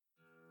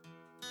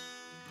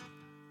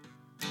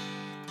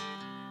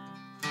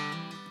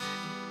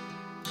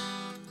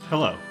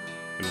Hello,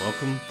 and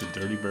welcome to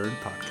Dirty Bird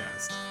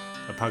Podcast,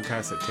 a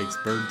podcast that takes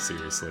birds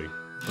seriously,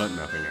 but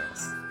nothing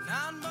else.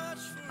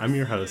 I'm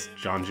your host,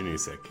 John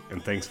Janusik,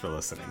 and thanks for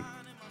listening.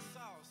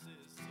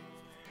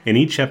 In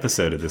each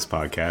episode of this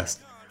podcast,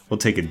 we'll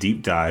take a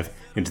deep dive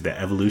into the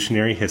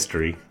evolutionary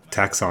history,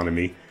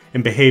 taxonomy,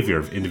 and behavior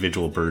of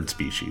individual bird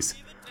species,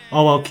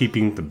 all while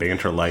keeping the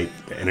banter light,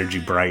 the energy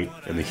bright,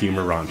 and the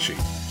humor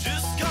raunchy.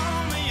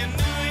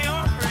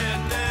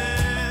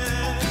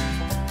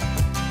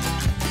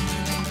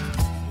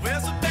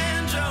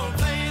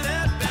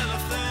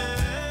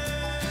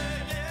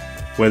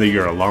 Whether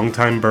you're a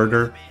longtime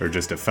birder or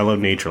just a fellow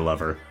nature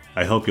lover,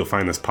 I hope you'll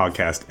find this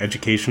podcast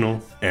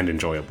educational and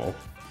enjoyable.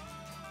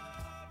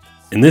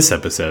 In this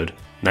episode,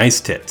 Nice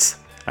Tits,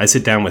 I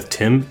sit down with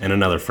Tim and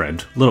another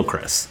friend, Little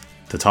Chris,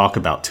 to talk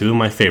about two of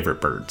my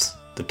favorite birds,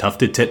 the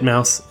Tufted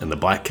Titmouse and the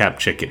black-capped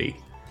Chickadee.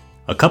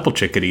 A couple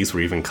chickadees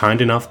were even kind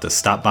enough to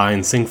stop by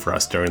and sing for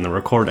us during the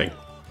recording.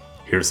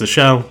 Here's the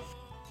show.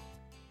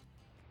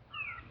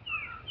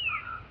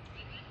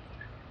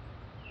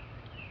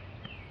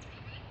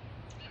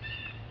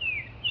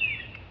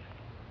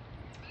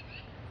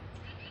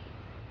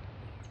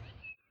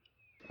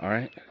 All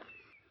right.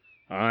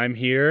 I'm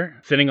here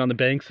sitting on the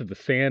banks of the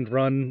Sand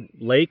Run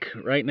Lake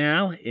right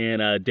now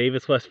in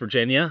Davis, West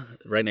Virginia,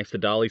 right next to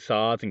Dolly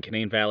Saws and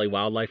Canaan Valley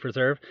Wildlife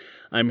Reserve.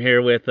 I'm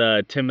here with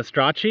Tim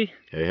Mastracci.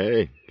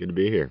 Hey, good to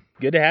be here.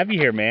 Good to have you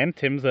here, man.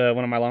 Tim's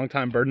one of my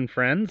longtime birding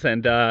friends,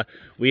 and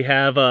we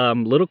have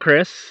little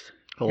Chris.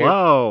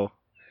 Hello.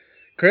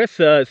 Here. Chris,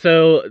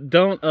 so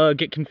don't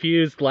get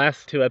confused.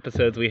 Last two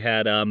episodes we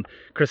had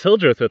Chris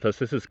Hildreth with us.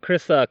 This is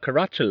Chris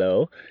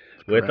Caracciolo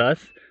with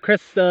us.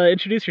 Chris,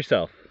 introduce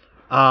yourself.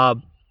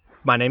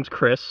 My name's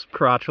Chris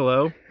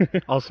Caracciolo,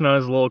 also known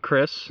as Little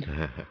Chris.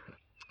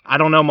 I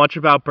don't know much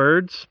about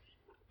birds.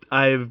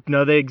 I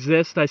know they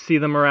exist. I see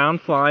them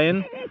around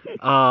flying.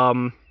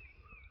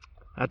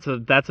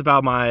 That's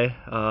about my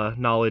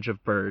knowledge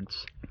of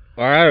birds.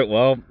 All right,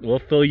 well, we'll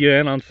fill you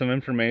in on some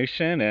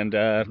information and,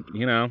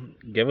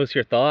 give us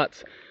your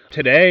thoughts.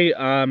 Today,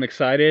 I'm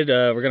excited.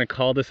 We're going to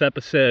call this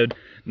episode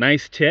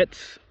Nice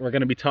Tits. We're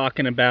going to be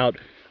talking about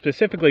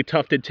specifically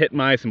tufted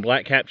titmice and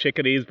black-capped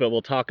chickadees, but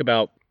we'll talk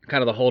about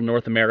kind of the whole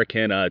North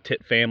American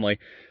tit family.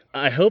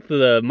 I hope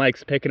the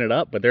mic's picking it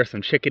up, but there's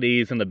some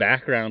chickadees in the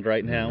background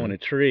right now in a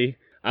tree.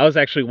 I was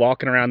actually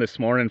walking around this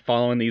morning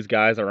following these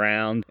guys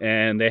around,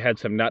 and they had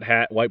some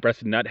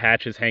white-breasted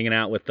nuthatches hanging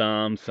out with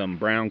them, some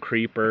brown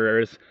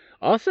creepers.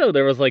 Also,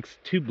 there was like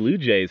two blue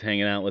jays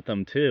hanging out with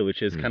them too,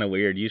 which is kind of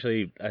weird.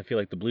 Usually, I feel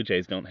like the blue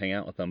jays don't hang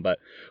out with them, but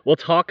we'll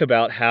talk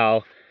about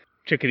how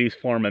chickadees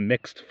form a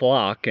mixed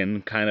flock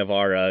and kind of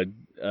our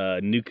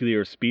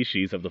nuclear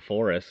species of the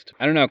forest.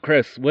 I don't know,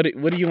 Chris, what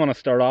do you want to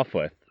start off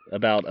with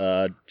about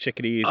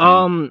chickadees?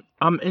 I'm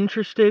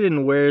interested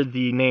in where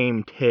the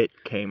name Tit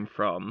came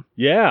from.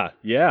 Yeah.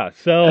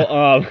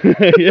 So,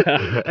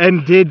 yeah.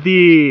 And did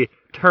the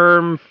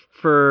term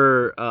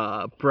for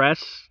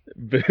breasts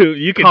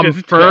you can come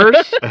just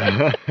first,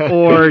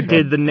 or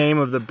did the name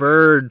of the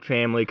bird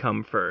family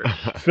come first?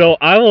 So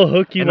I will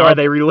hook you and up. Are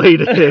they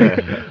related?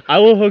 I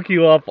will hook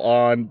you up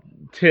on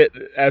tit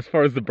as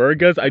far as the bird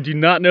goes. I do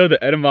not know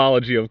the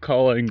etymology of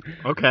calling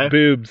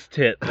boobs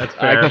tit. That's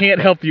fair. I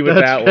can't help you with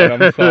that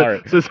one. I'm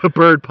sorry. This is a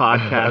bird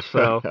podcast,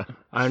 so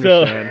I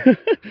understand.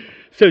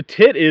 So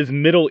tit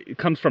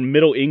comes from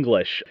Middle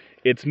English.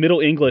 It's Middle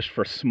English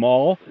for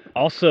small.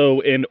 Also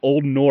in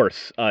Old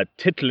Norse,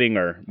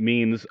 tittlinger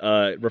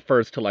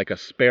refers to like a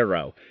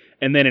sparrow.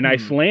 And then in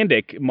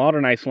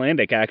modern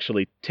Icelandic,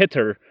 actually,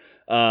 titter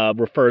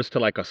refers to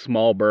like a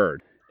small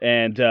bird.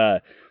 And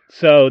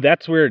so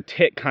that's where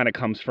tit kind of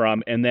comes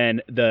from. And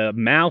then the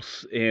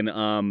mouse in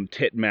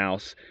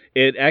Titmouse,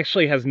 it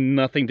actually has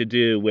nothing to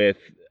do with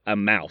a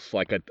mouse,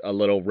 like a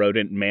little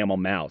rodent mammal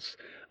mouse.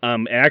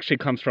 It actually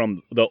comes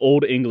from the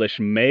Old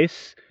English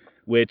mace,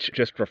 which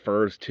just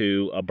refers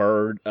to a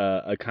bird,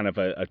 a kind of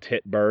a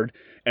tit bird.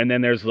 And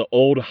then there's the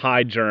Old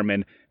High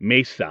German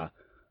mesa.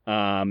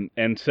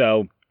 And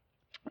so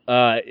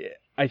I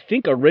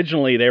think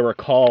originally they were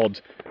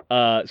called,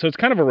 so it's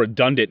kind of a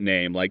redundant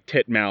name, like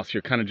titmouse.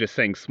 You're kind of just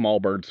saying small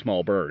bird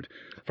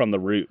from the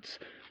roots.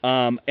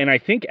 And I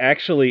think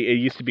actually it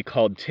used to be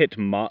called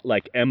Titmouse,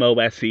 like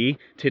M-O-S-E,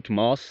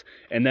 Titmouse.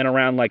 And then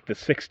around like the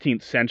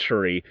 16th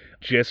century,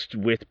 just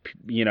with,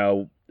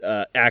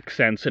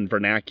 accents and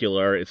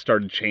vernacular, it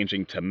started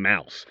changing to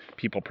mouse,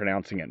 people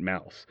pronouncing it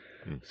mouse.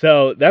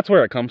 So that's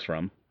where it comes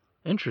from.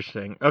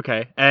 Interesting.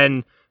 Okay.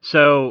 And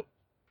so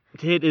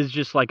tit is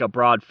just like a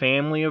broad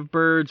family of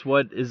birds.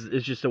 What is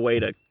just a way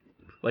to,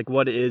 like,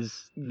 what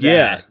is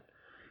that?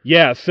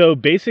 Yeah, so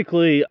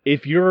basically,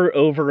 if you're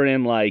over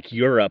in, like,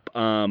 Europe,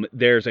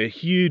 there's a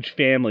huge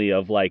family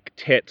of, like,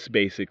 tits,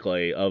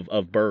 basically, of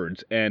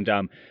birds, and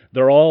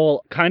they're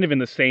all kind of in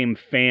the same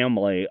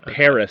family. Okay.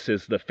 Parus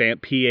is the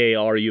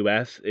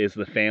Parus is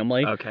the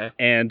family. Okay.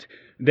 And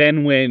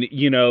Then when,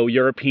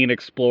 European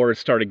explorers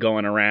started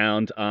going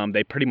around,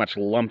 they pretty much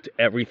lumped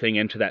everything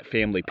into that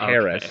family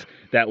Paris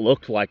that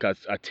looked like a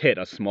tit,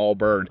 a small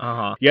bird.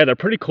 Uh-huh. Yeah, they're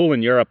pretty cool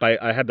in Europe.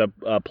 I had the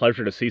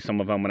pleasure to see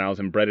some of them when I was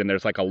in Britain.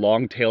 There's like a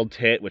long-tailed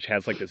tit, which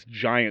has like this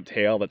giant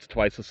tail that's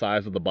twice the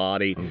size of the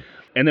body.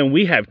 And then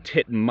we have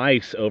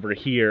titmice over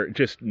here,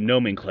 just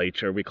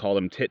nomenclature. We call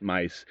them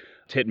titmice.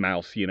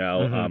 Titmouse,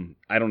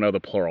 I don't know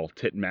the plural.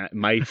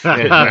 Mice,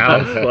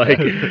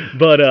 titmouse,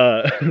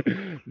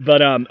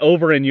 but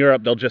over in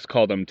Europe they'll just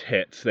call them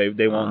tits.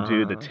 They won't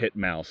do the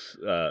titmouse,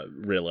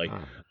 really.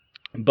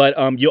 But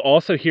you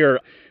also hear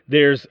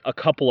there's a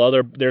couple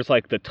other. There's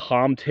like the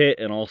tomtit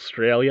in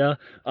Australia,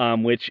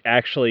 which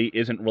actually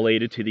isn't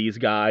related to these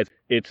guys.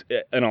 It's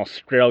an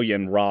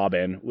Australian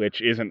robin,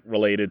 which isn't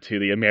related to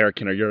the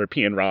American or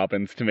European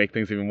robins, to make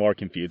things even more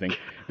confusing.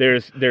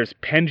 There's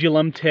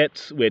pendulum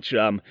tits, which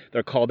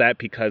they're called that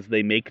because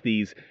they make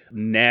these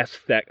nests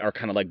that are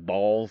kind of like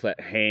balls that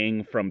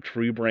hang from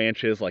tree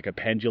branches like a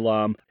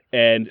pendulum.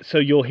 And so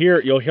you'll hear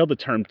the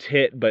term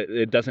tit, but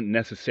it doesn't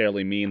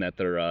necessarily mean that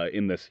they're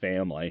in this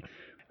family.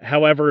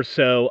 However,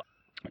 so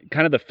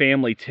kind of the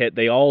family tit,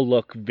 they all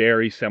look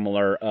very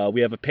similar. We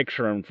have a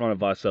picture in front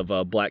of us of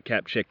a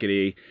black-capped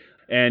chickadee,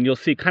 and you'll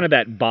see kind of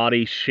that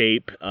body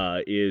shape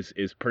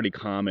is pretty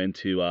common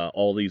to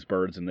all these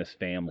birds in this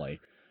family.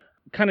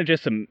 Kind of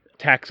just some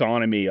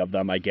taxonomy of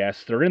them, I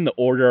guess. They're in the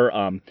order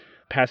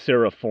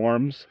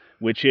Passeriformes,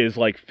 which is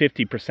like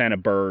 50%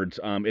 of birds.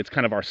 It's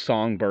kind of our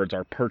songbirds,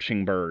 our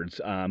perching birds.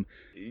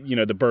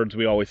 The birds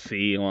we always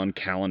see on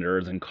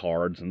calendars and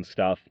cards and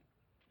stuff.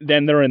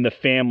 Then they're in the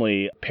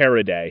family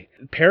Paridae.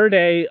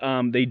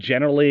 Paridae, they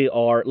generally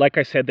are, like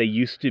I said, they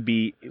used to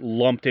be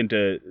lumped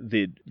into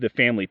the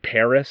family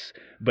Paris,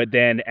 but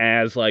then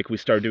as like we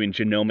started doing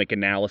genomic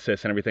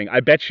analysis and everything, I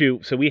bet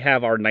you, so we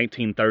have our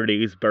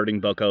 1930s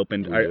birding book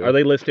opened. Are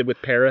they listed with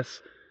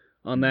Paris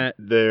on that?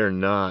 They're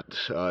not.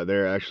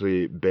 They're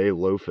actually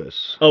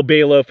Bailophus. Oh,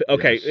 Bailophus.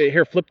 Okay, Yes.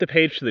 Here, flip the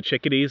page to the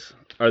chickadees.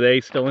 Are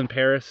they still in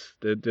Paris?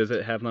 Does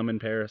it have them in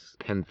Paris?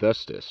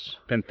 Penthestus.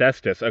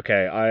 Penthestus.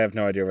 Okay, I have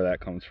no idea where that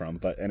comes from,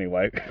 but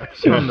anyway.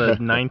 From the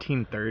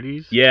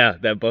 1930s? Yeah,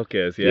 that book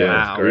is. Yeah,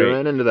 Wow. it's We great.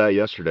 ran into that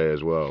yesterday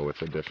as well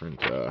with a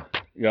different.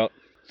 Yep.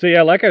 So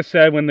yeah, like I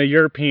said, when the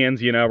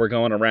Europeans, were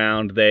going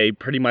around, they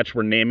pretty much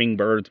were naming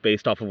birds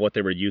based off of what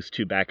they were used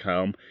to back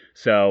home.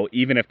 So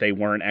even if they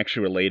weren't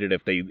actually related,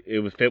 if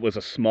it was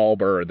a small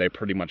bird, they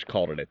pretty much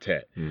called it a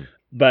tit.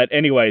 But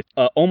anyway,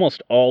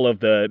 almost all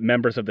of the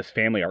members of this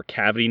family are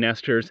cavity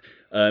nesters,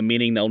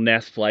 meaning they'll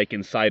nest like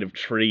inside of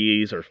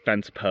trees or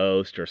fence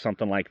posts or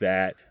something like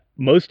that.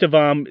 Most of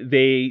them,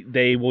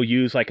 they will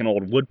use like an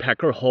old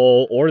woodpecker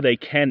hole, or they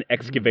can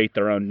excavate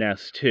their own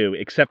nests too,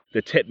 except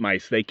the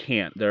titmice, they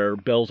can't. Their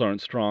bills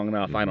aren't strong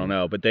enough, I don't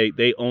know, but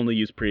they only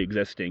use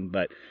pre-existing.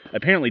 But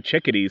apparently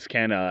chickadees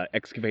can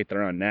excavate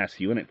their own nests.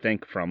 You wouldn't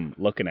think from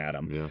looking at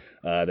them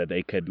that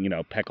they could,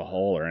 peck a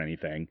hole or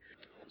anything.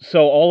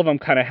 So all of them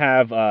kind of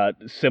have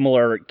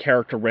similar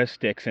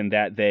characteristics in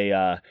that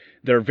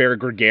they're very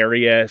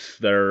gregarious,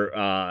 they're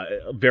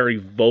very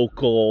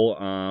vocal.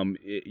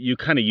 You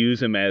kind of use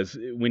them as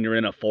when you're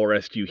in a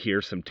forest, you hear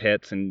some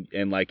tits and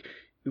like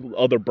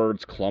other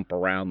birds clump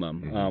around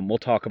them. We'll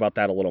talk about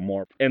that a little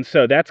more. And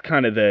so that's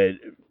kind of the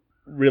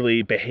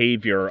really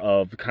behavior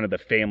of kind of the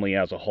family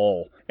as a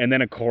whole. And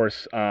then of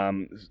course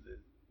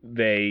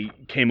they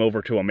came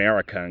over to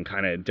America and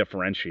kind of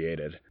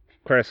differentiated.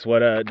 Chris, what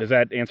does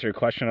that answer your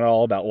question at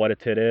all about what a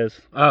tit is?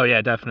 Oh,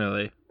 yeah,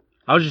 definitely.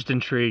 I was just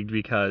intrigued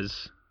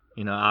because,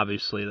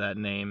 obviously that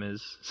name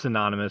is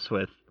synonymous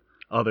with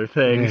other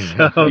things.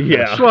 So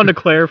Yeah. Just wanted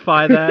to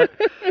clarify that.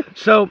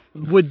 So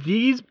would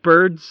these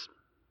birds,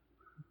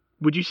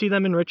 would you see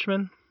them in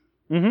Richmond?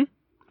 Mm-hmm.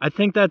 I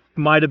think that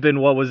might have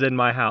been what was in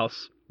my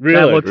house. Really?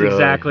 That looked Really?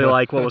 exactly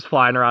like what was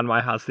flying around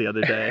my house the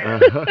other day.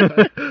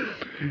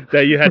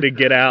 That you had to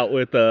get out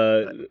with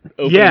open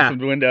some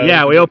windows.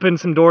 Yeah, we opened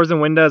some doors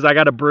and windows. I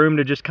got a broom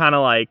to just kind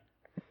of like,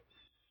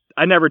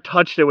 I never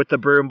touched it with the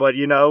broom, but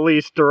at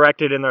least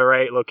direct it in the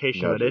right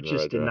location. Nudge But it it in the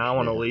just right did not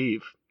want to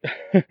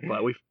direction, leave.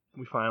 But we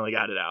finally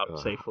got it out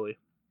safely.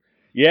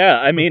 Yeah,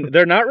 I mean,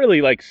 they're not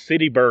really like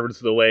city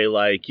birds the way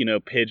like,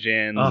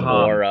 pigeons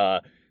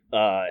or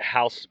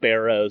house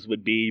sparrows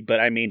would be. But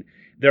I mean,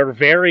 they're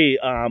very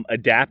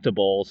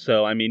adaptable.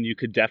 So, I mean, you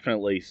could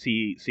definitely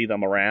see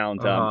them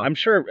around. I'm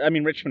sure,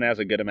 Richmond has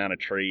a good amount of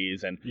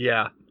trees and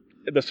Yeah.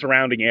 the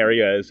surrounding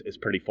area is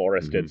pretty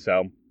forested.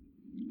 So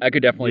I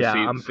could definitely see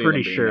I'm see pretty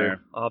them being sure. there.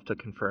 I'll have to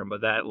confirm, but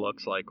that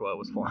looks like what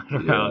was flying Yeah.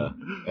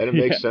 around. And it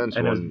makes sense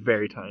And it was when,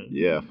 very tiny.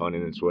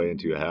 finding its way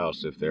into a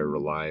house if they're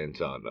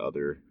reliant on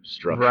other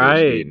structures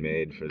Right. being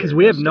made for Because their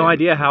we have no nesting.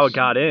 idea how it It's-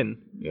 got in.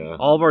 Yeah.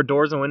 All of our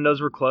doors and windows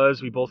were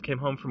closed. We both came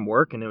home from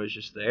work, and it was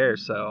just there.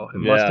 So it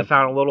must Yeah. have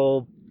found a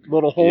little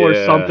hole or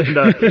Yeah. something.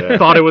 Yeah.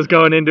 Thought it was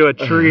going into a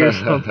tree or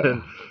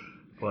something.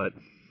 But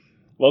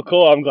Well,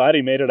 cool. I'm glad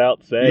he made it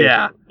out safe.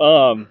 yeah,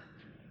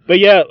 But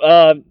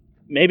yeah,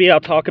 maybe I'll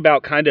talk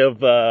about kind of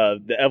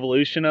the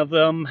evolution of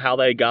them, how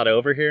they got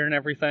over here and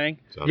everything.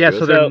 Sounds yeah. good.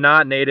 So they're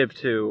not native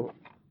to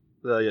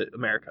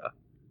America.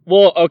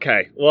 Well,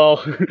 okay.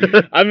 Well,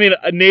 I mean,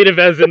 native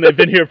as in they've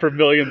been here for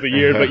millions of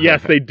years, but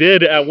yes, they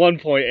did at one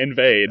point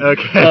invade.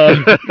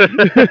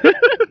 Okay.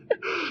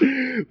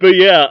 But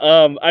yeah,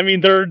 I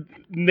mean, they're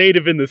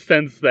native in the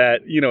sense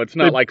that, it's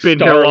not They've like been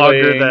here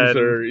longer starlings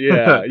than- or,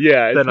 yeah,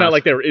 it's than not us.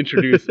 like they were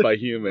introduced by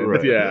humans.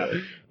 Right.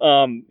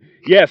 Yeah.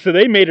 Yeah, so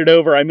they made it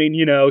over. I mean,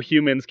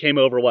 humans came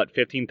over,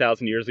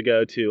 15,000 years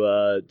ago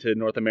to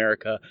North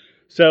America.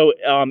 So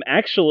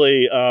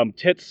actually,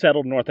 Tits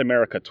settled North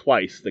America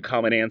twice. The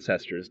common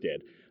ancestors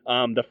did.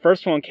 The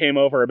first one came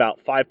over about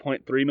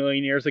 5.3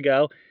 million years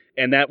ago,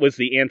 and that was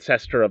the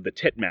ancestor of the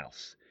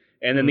Titmouse.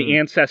 And then the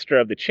ancestor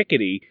of the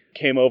Chickadee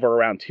came over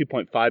around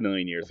 2.5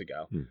 million years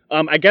ago.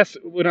 I guess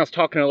when I was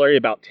talking earlier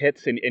about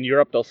tits in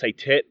Europe, they'll say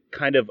tit.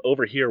 Kind of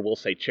over here, we'll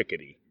say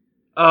chickadee.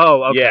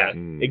 Oh, okay. Yeah,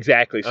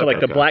 exactly. So like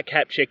the Okay.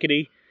 black-capped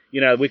chickadee,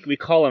 we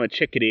call them a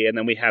chickadee, and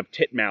then we have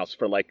titmouse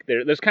for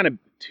there's kind of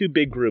two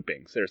big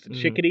groupings. There's the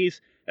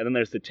chickadees, and then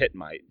there's the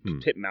titmouse.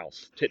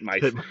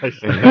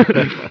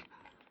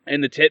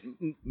 And the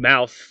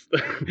titmouse,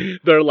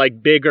 they're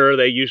like bigger.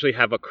 They usually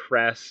have a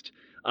crest,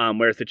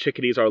 whereas the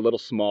chickadees are a little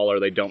smaller.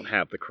 They don't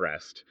have the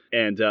crest.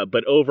 And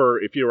but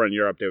if you were in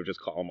Europe, they would just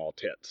call them all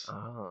tits.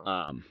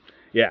 Oh.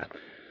 Yeah.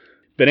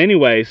 But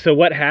anyway, so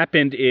what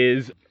happened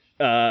is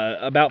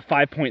about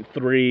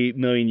 5.3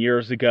 million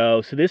years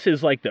ago. So this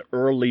is like the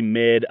early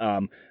mid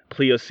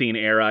Pliocene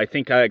era. I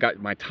think I got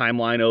my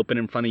timeline open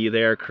in front of you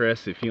there,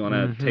 Chris, if you want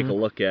to take a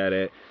look at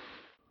it.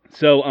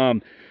 So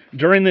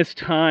during this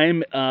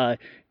time,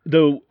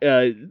 though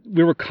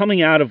we were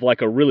coming out of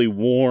like a really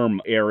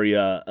warm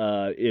area.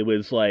 It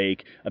was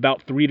like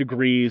about 3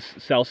 degrees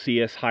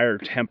Celsius higher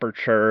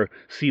temperature.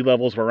 Sea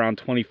levels were around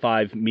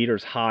 25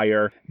 meters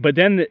higher. But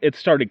then it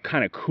started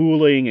kind of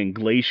cooling and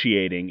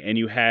glaciating, and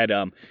you had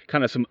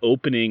kind of some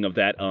opening of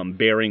that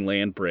Bering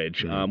land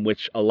bridge,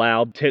 which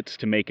allowed Tits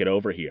to make it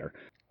over here.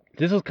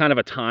 This is kind of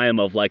a time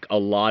of like a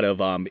lot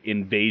of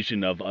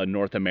invasion of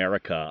North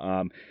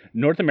America.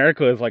 North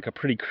America is like a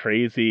pretty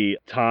crazy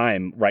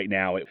time right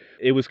now.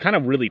 It was kind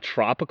of really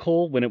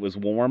tropical when it was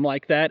warm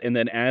like that, and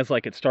then as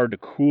like it started to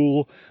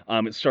cool,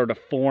 it started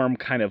to form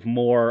kind of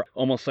more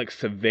almost like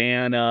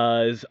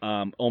savannas,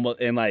 almost,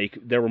 and like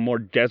there were more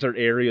desert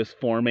areas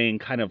forming,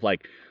 kind of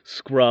like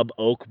scrub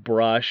oak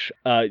brush.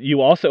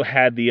 You also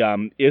had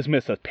the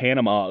Isthmus of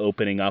Panama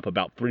opening up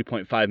about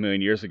 3.5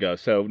 million years ago.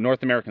 So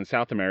North America and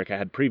South America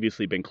had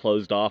previously been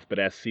closed off, but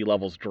as sea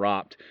levels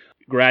dropped,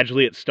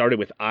 gradually it started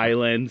with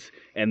islands,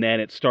 and then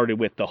it started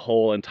with the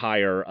whole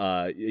entire,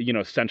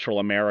 Central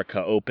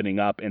America opening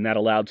up, and that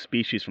allowed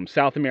species from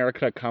South America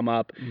to come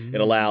up.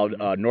 It allowed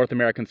North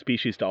American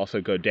species to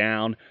also go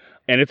down.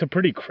 And it's a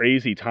pretty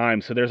crazy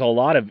time. So there's a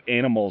lot of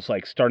animals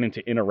like starting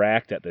to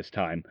interact at this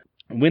time.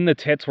 When the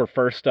Tits were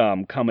first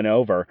coming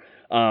over,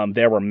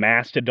 there were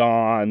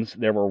mastodons,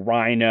 there were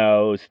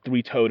rhinos,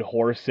 three-toed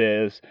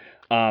horses.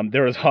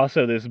 There was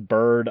also this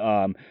bird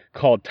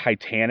called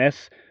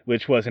Titanus,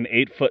 which was an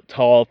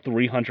 8-foot-tall,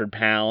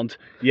 300-pound,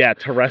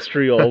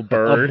 terrestrial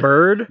bird. A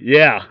bird?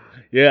 Yeah.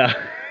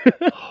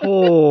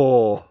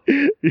 Oh.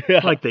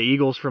 Yeah. Like the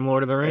eagles from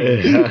Lord of the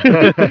Rings.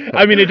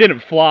 I mean, it didn't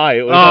fly.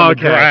 It was on the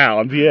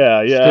ground.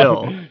 Yeah.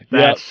 Still,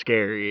 that's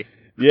scary.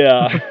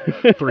 Yeah.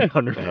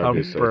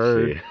 300-pound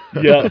bird.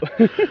 Yeah.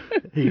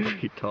 8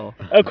 feet tall.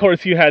 Of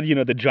course, you had,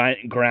 the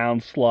giant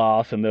ground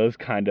sloths and those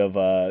kind of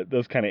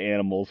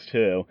animals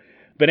too.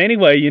 But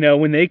anyway,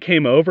 when they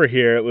came over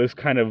here, it was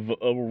kind of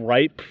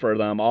ripe for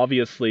them.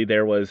 Obviously,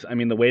 there was,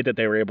 the way that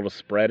they were able to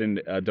spread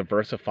and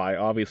diversify,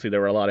 obviously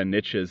there were a lot of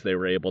niches they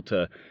were able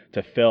to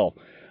fill.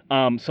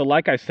 So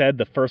like I said,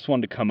 the first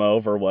one to come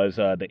over was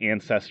the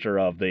ancestor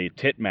of the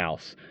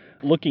titmouse.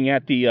 Looking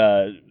at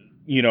the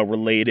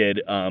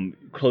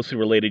closely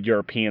related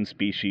European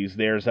species,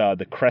 there's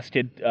the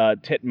crested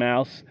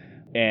titmouse,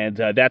 and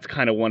that's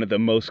kind of one of the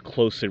most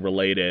closely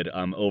related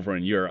over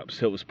in Europe.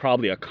 So it was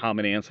probably a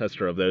common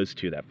ancestor of those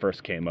two that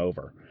first came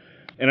over.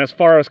 And as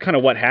far as kind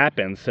of what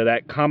happened, so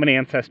that common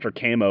ancestor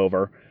came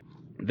over,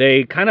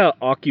 they kind of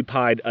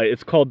occupied,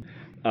 it's called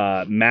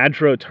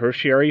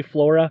madro-tertiary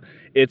flora.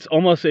 It's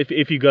almost,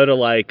 if you go to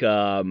like,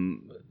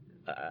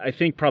 I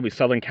think probably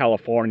Southern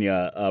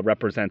California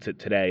represents it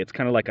today. It's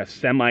kind of like a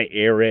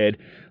semi-arid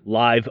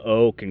live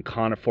oak and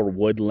conifer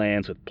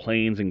woodlands with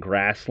plains and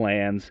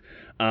grasslands.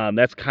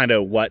 That's kind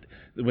of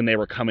when they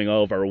were coming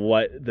over,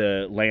 what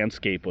the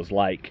landscape was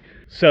like.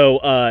 So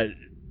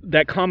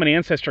that common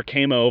ancestor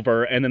came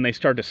over, and then they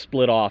started to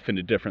split off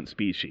into different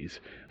species.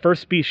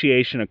 First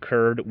speciation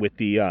occurred with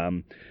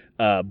the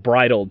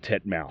bridled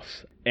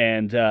titmouse.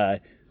 And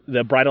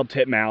the bridled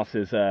titmouse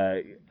is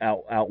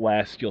out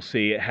west. You'll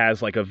see it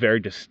has like a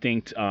very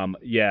distinct,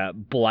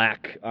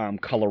 black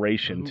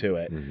coloration to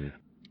it. Mm-hmm.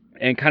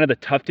 And kind of the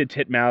tufted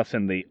titmouse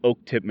and the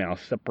oak titmouse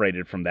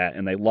separated from that,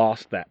 and they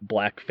lost that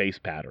black face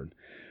pattern.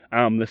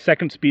 The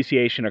second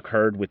speciation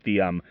occurred with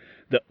the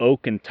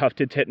oak and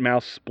tufted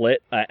titmouse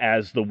split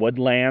as the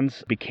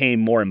woodlands became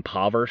more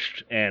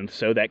impoverished, and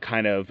so that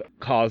kind of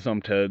caused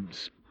them to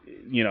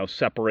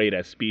separate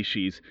as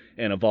species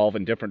and evolve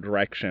in different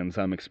directions,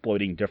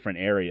 exploiting different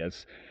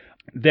areas.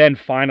 Then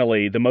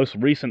finally, the most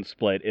recent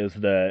split is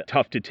the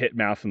tufted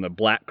titmouse and the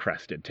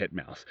black-crested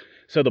titmouse.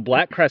 So the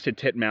black-crested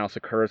titmouse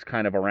occurs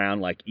kind of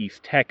around like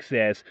East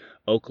Texas,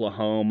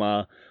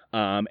 Oklahoma,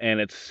 and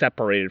it's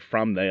separated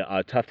from the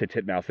tufted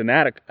titmouse. And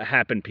that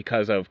happened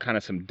because of kind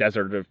of some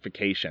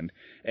desertification,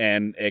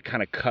 and it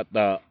kind of cut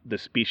the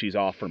species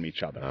off from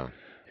each other. Oh.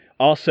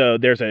 Also,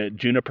 there's a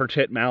juniper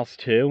titmouse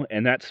too,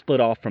 and that split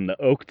off from the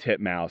oak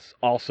titmouse,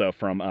 also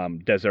from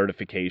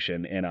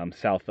desertification in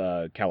South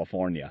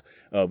California,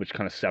 which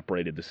kind of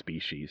separated the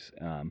species.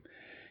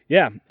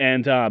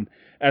 And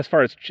as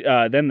far as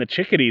then the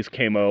chickadees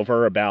came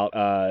over about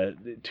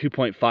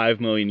 2.5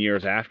 million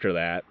years after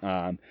that.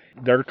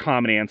 Their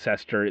common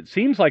ancestor, it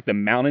seems like the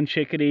mountain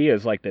chickadee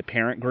is like the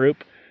parent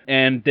group,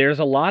 and there's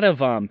a lot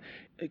of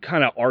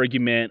kind of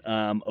argument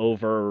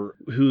over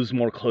who's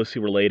more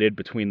closely related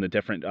between the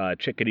different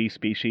chickadee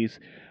species,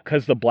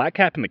 because the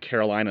blackcap and the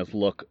Carolinas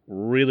look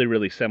really,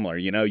 really similar.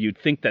 You know, you'd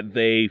think that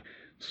they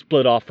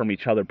split off from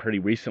each other pretty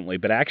recently,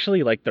 but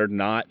actually, like, they're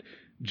not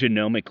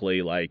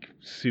genomically like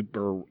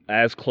super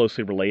as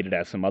closely related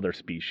as some other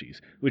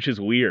species, which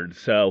is weird.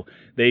 So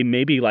they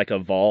maybe like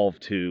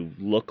evolved to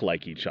look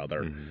like each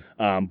other,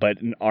 but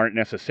aren't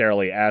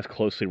necessarily as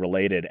closely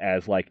related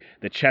as like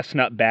the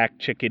chestnut-backed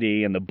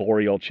chickadee and the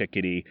boreal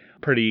chickadee.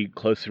 Pretty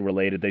closely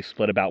related. They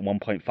split about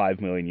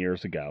 1.5 million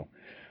years ago.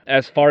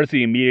 As far as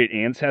the immediate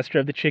ancestor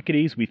of the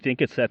chickadees, we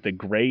think it's that the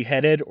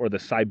gray-headed or the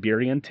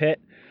Siberian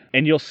tit.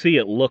 And you'll see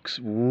it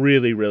looks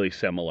really, really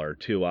similar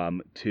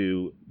to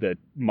the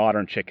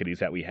modern chickadees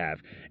that we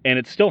have. And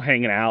it's still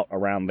hanging out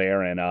around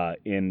there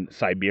in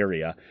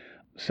Siberia.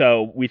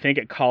 So we think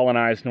it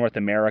colonized North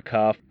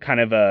America. Kind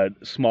of a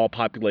small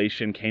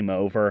population came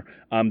over.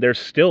 There's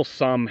still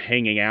some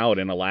hanging out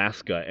in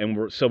Alaska.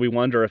 And so we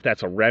wonder if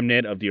that's a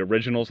remnant of the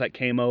originals that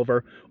came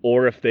over,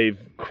 or if they've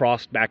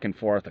crossed back and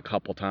forth a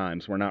couple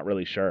times. We're not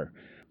really sure.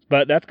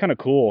 But that's kind of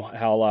cool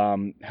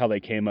how they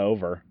came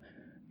over.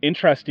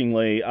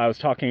 Interestingly, I was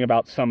talking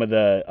about some of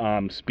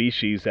the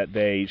species that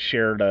they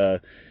shared,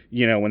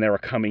 when they were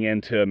coming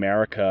into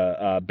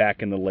America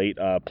back in the late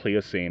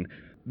Pliocene.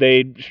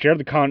 They shared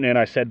the continent.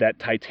 I said that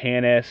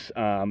Titanus,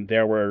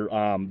 there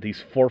were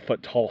these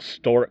 4-foot-tall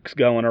storks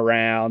going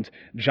around,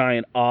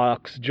 giant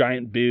auks,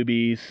 giant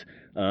boobies.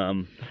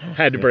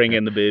 Had to bring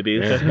in the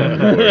boobies.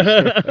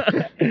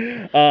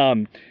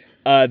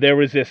 There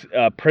was this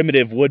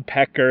primitive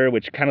woodpecker,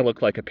 which kind of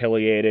looked like a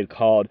pileated,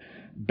 called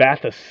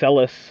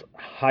Bathacellus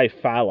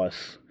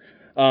hyphalis.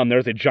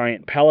 There's a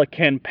giant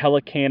pelican,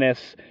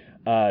 Pelicanus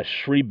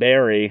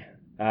shreberry.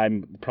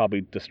 I'm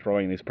probably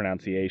destroying these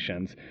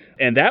pronunciations.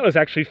 And that was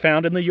actually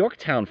found in the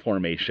Yorktown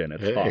Formation.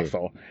 It's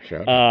fossil.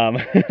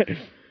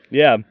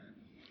 Yeah,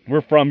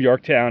 we're from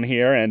Yorktown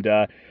here, and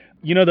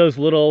those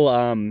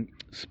little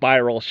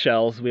spiral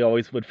shells we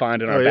always would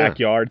find in our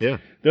backyards? Yeah.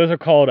 Those are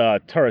called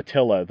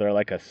turritilla. They're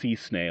like a sea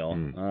snail.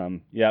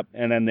 Yep.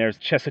 And then there's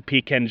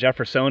Chesapeake and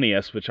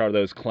Jeffersonius, which are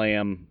those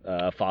clam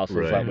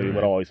fossils that we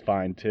would always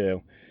find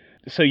too.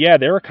 So yeah,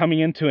 they were coming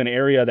into an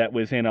area that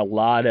was in a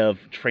lot of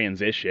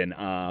transition,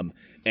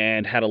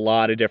 and had a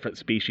lot of different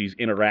species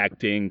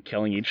interacting,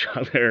 killing each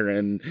other,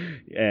 and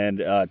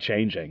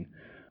changing.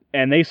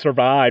 And they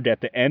survived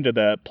at the end of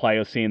the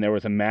Pliocene. There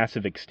was a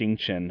massive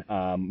extinction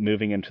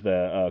moving into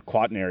the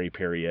Quaternary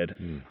period.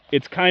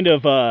 It's kind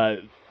of,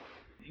 a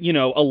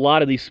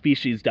lot of these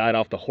species died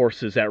off the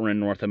horses that were in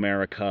North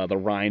America, the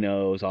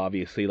rhinos,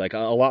 obviously. Like a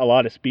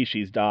lot of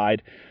species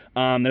died.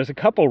 There's a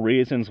couple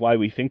reasons why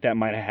we think that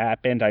might have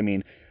happened. I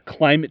mean,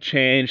 climate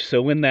change.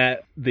 So when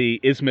the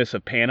Isthmus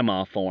of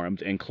Panama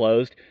formed and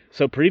closed,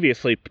 so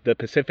previously the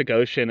Pacific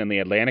Ocean and the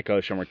Atlantic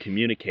Ocean were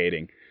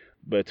communicating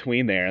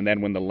between there, and then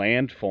when the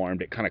land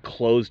formed, it kind of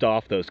closed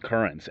off those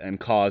currents and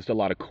caused a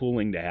lot of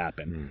cooling to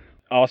happen.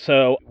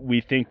 Also,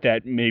 we think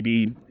that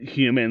maybe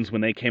humans,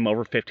 when they came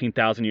over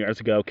 15,000 years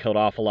ago, killed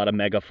off a lot of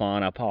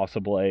megafauna,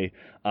 possibly.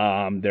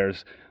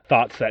 There's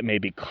thoughts that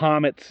maybe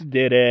comets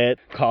did it,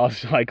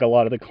 caused like a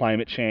lot of the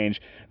climate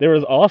change. There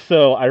was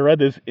also, I read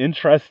this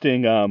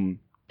interesting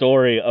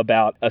story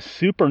about a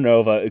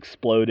supernova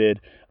exploded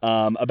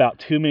about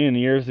 2 million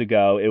years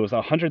ago. It was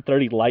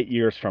 130 light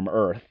years from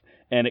Earth,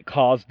 and it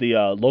caused the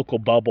local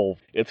bubble.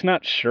 It's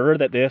not sure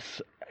that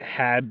this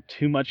had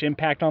too much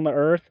impact on the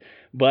Earth,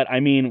 but I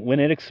mean, when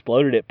it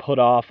exploded, it put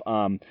off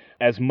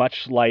as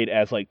much light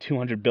as like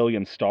 200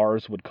 billion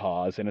stars would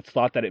cause, and it's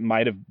thought that it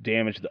might have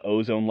damaged the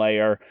ozone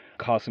layer,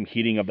 caused some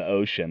heating of the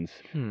oceans.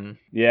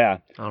 Yeah.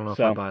 I don't know if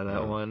I buy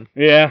that one.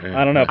 Yeah,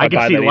 I don't know if I buy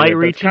can see that light either,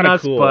 reaching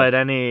us, cool. But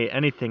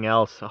anything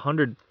else,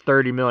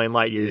 130 million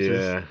light years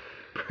is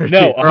pretty...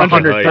 No, or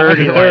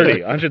 130.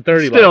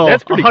 130 Still,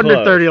 that's pretty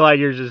 130 close. light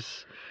years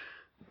is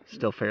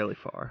still fairly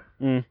far.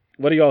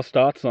 What are y'all's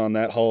thoughts on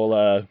that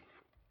whole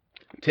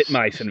tit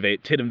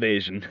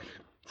invasion?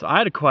 So I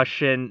had a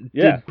question.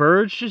 Yeah. Did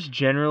birds just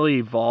generally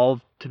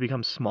evolve to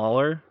become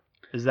smaller?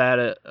 Is that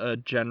a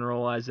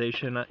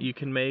generalization that you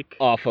can make?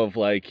 Off of,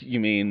 like,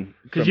 you mean...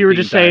 Because you were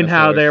just saying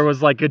how there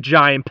was, like, a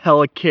giant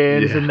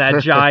pelicans and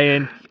that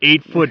giant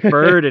 8-foot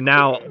bird, and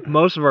now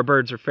most of our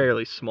birds are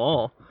fairly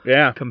small.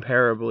 Yeah.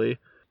 Comparably.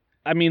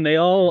 I mean, they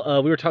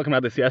all, we were talking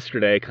about this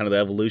yesterday, kind of the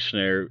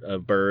evolutionary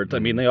of birds. I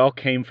mean, they all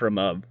came from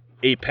a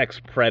apex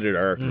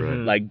predator,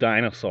 like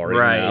dinosaur,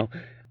 Right. you know?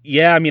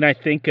 Yeah, I mean, I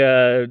think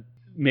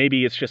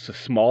maybe it's just the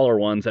smaller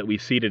ones that we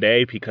see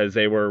today because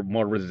they were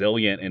more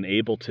resilient and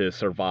able to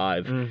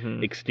survive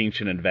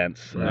extinction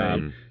events.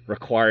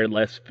 Required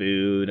less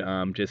food,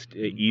 just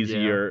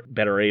easier,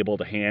 better able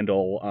to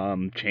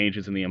handle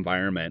changes in the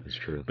environment. That's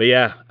true. But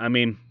yeah, I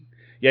mean,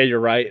 yeah, you're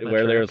right, That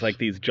where there tracks. was like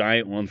these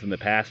giant ones in the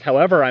past.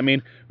 However, I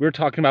mean, we were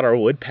talking about our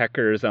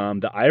woodpeckers,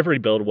 the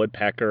ivory-billed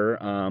woodpecker,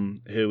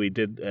 who we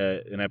did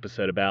an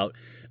episode about.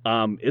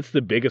 It's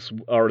the biggest,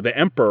 or the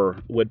emperor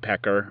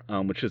woodpecker,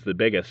 which is the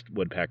biggest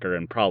woodpecker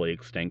and probably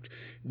extinct,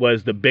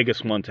 was the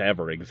biggest one to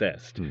ever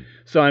exist.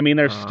 So, I mean,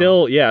 there's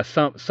still,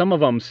 some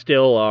of them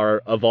still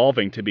are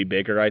evolving to be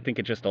bigger. I think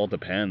it just all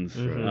depends.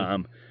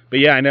 But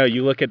yeah, I know,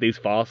 you look at these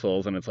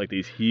fossils and it's like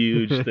these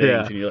huge things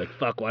and you're like,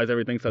 fuck, why is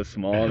everything so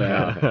small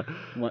now?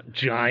 I want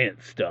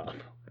giant stuff.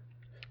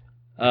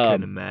 I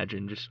can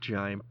imagine just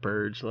giant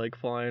birds like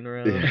flying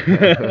around.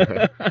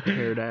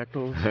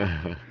 Pterodactyls.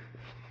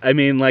 I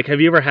mean, like,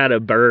 have you ever had a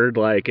bird,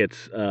 like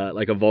it's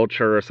like a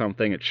vulture or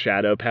something, its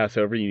shadow pass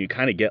over you, and you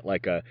kind of get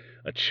like a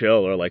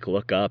chill or like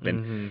look up,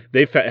 and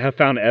they have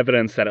found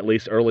evidence that at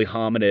least early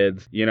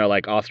hominids, you know,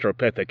 like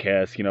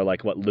Australopithecus, you know,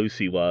 like what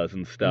Lucy was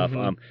and stuff,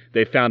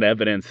 they found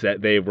evidence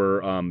that they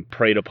were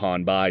preyed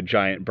upon by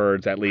giant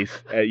birds, at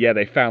least.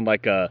 They found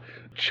like a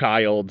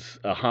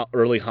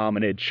early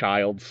hominid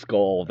child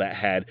skull that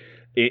had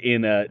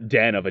in a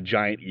den of a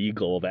giant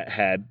eagle that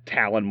had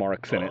talon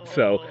marks in it.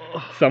 So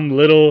some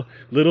little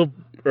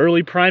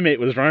early primate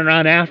was running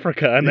around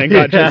Africa and then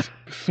got just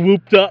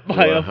swooped up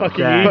by a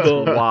fucking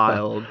eagle. That's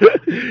wild.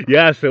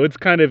 Yeah, so it's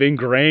kind of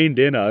ingrained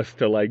in us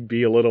to like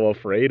be a little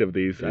afraid of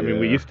these. I mean,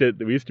 we used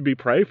to be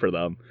prey for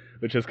them,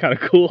 which is kind of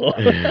cool.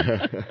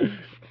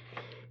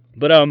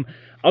 But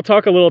I'll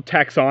talk a little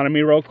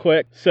taxonomy real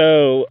quick.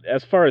 So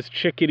as far as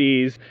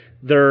chickadees,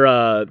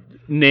 their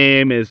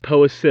name is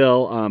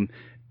Poecile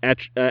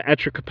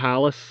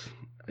Atricopalus.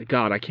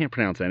 God, I can't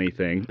pronounce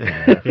anything.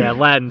 Yeah,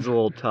 Latin's a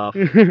little tough.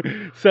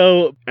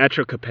 So,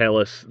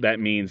 Atricopalus, that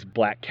means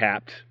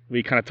black-capped.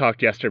 We kind of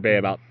talked yesterday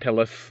about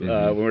Pilus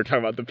when we were talking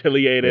about the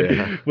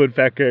pileated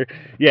woodpecker.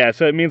 Yeah,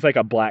 so it means like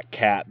a black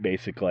cat,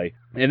 basically.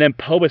 And then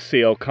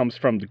Poecile comes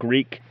from the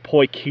Greek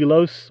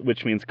poikilos,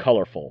 which means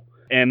colorful.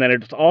 And then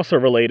it's also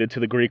related to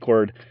the Greek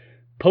word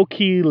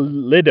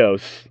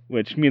pokylidos,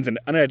 which means an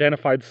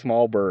unidentified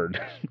small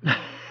bird.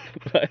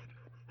 But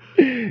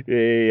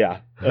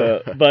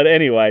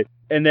anyway,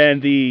 and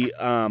then the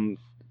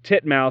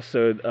titmouse,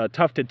 so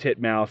tufted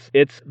titmouse,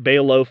 it's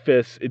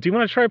Bailophus. Do you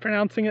want to try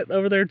pronouncing it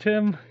over there,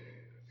 Tim?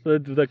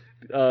 The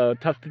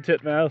tufted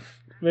titmouse?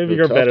 Maybe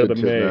you're better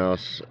than me.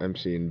 Titmouse, I'm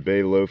seeing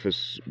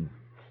Bailophus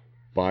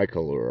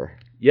bicolor.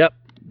 Yep,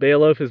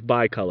 Bailophus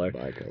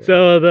bicolor.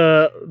 So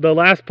the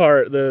last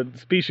part, the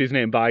species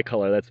name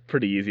bicolor, that's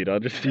pretty easy to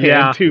understand.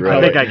 Yeah, I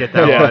think I get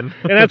that one.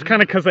 And that's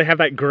kind of because they have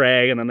that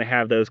gray, and then they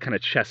have those kind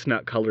of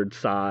chestnut-colored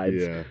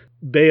sides. Yeah.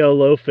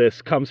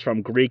 Bailophus comes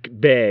from Greek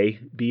bay,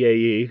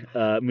 B-A-E,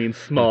 means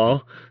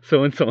small.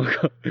 So when someone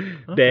goes,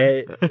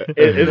 bay,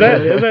 is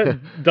that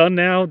done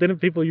now? Didn't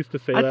people used to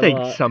say that a lot?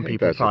 I think some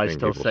people probably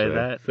still say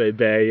that. Say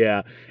bay,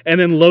 yeah. And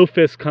then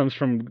lophus comes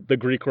from the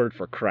Greek word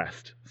for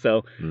crest.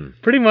 So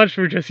pretty much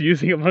we're just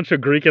using a bunch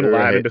of Greek and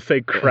Latin to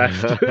say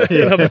crest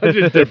in a bunch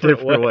of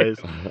different ways.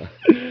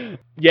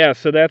 Yeah,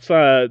 so that's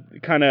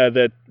kind of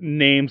the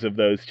names of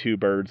those two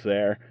birds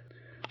there.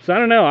 So I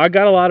don't know. I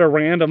got a lot of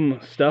random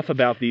stuff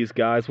about these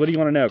guys. What do you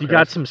want to know, Chris? You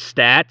got some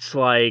stats,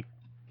 like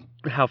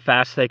how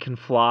fast they can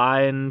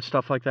fly and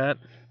stuff like that?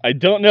 I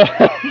don't know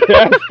how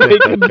fast they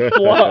can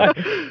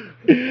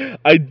fly.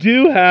 I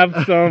do have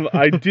some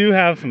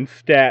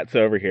stats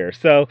over here.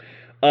 So,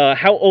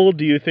 how old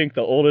do you think the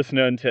oldest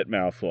known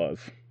titmouse was?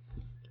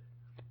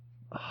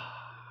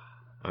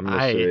 I'm going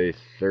to say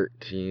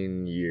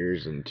 13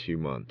 years and 2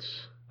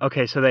 months.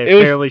 Okay, so they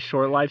have fairly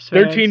short lifespans?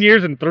 13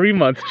 years and 3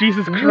 months.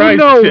 Jesus Christ,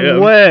 no Tim.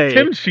 way.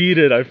 Tim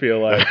cheated, I feel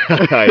like.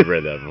 I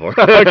read that before.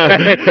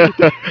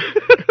 Okay.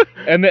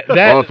 And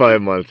all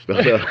 5 months, though.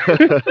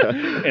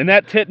 And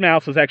that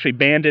titmouse was actually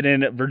banded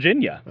in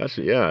Virginia. That's,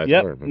 yeah.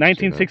 Yep,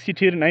 1962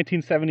 to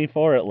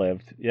 1974 it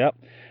lived. Yep.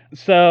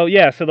 So,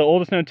 yeah, so the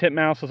oldest known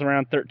titmouse was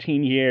around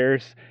 13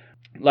 years.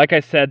 Like I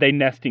said, they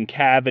nest in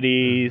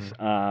cavities.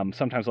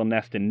 Sometimes they'll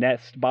nest in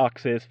nest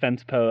boxes,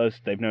 fence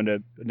posts. They've known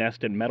to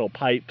nest in metal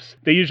pipes.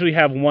 They usually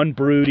have one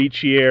brood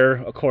each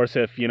year. Of course,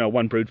 if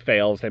one brood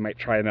fails, they might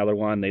try another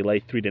one. They lay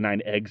 3 to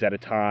 9 eggs at a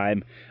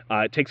time.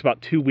 It takes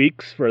about 2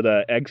 weeks for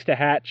the eggs to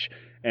hatch,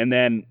 and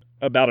then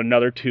about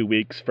another 2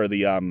 weeks for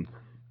the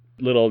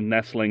little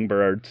nestling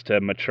birds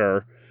to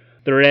mature.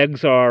 Their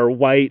eggs are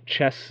white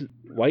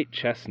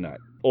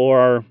chestnut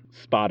or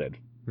spotted.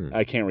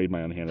 I can't read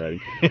my own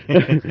handwriting.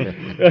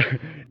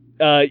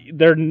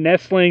 Their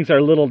nestlings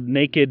are little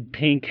naked,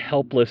 pink,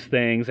 helpless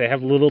things. They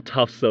have little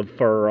tufts of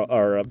fur,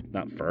 or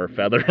not fur,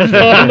 feathers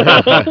on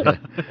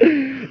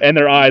them. And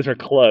their eyes are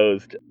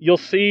closed. You'll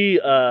see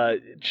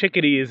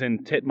chickadees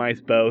and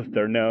titmice both.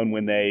 They're known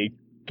when they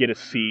get a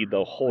seed,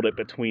 they'll hold it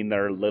between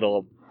their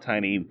little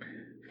tiny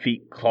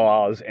feet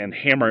claws and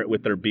hammer it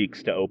with their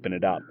beaks to open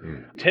it up.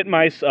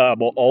 Titmice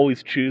will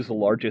always choose the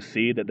largest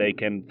seed that they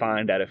can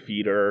find at a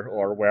feeder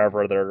or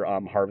wherever they're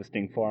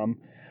harvesting for them.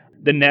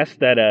 The nest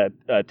that a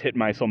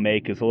titmice will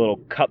make is a little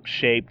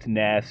cup-shaped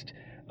nest,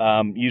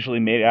 usually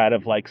made out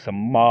of like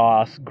some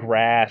moss,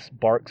 grass,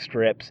 bark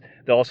strips.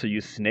 They'll also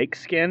use snake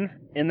skin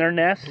in their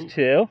nest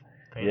too.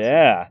 Fancy.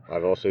 Yeah.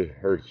 I've also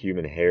heard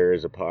human hair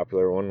is a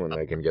popular one when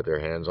they can get their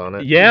hands on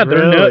it. Yeah,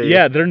 Really?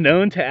 they're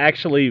known to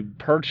actually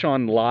perch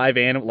on live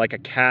animal like a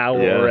cow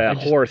or a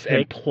horse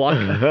and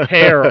pluck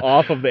hair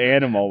off of the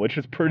animal, which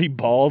is pretty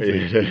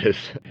ballsy. It is.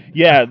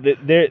 Yeah,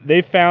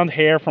 they found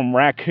hair from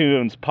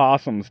raccoons,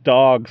 possums,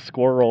 dogs,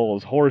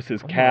 squirrels,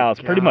 horses,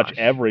 cows, pretty much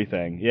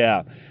everything.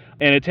 Yeah.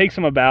 And it takes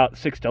them about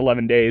 6 to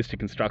 11 days to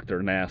construct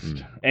their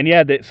nest. And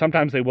yeah,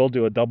 sometimes they will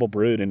do a double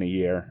brood in a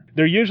year.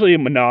 They're usually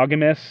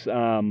monogamous,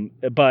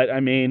 but I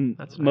mean,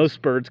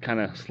 most birds kind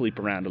of sleep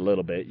around a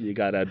little bit. You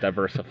got to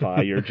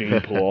diversify your gene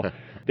pool.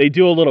 They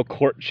do a little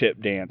courtship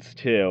dance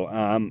too.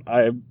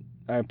 I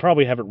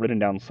probably have it written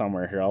down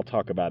somewhere here. I'll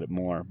talk about it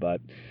more,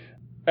 but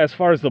as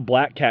far as the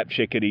black-capped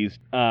chickadees,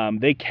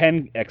 they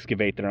can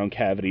excavate their own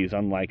cavities,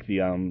 unlike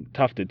the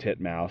tufted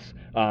titmouse.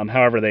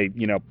 However, they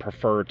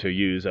prefer to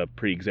use a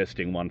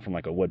pre-existing one from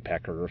like a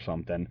woodpecker or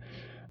something.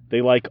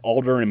 They like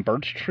alder and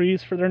birch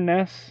trees for their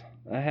nests.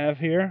 I have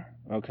here.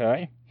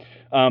 Okay.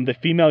 The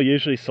female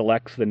usually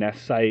selects the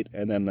nest site,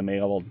 and then the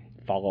male will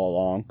follow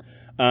along.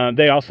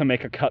 They also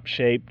make a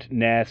cup-shaped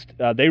nest.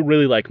 They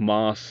really like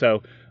moss,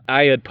 so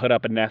I had put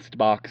up a nest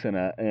box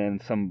in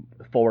some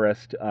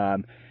forest.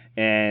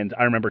 And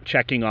I remember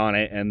checking on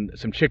it, and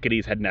some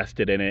chickadees had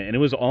nested in it, and it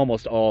was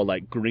almost all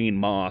like green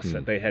moss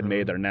that they had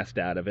made their nest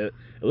out of it.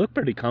 It looked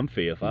pretty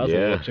comfy. If I was a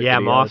little chickadee,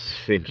 moss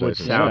would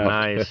sound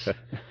nice.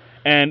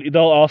 And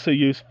they'll also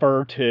use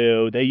fur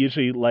too. They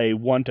usually lay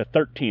 1 to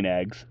 13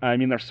 eggs. I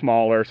mean, they're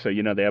smaller, so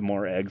they have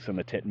more eggs than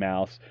the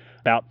titmouse.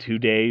 About 2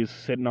 days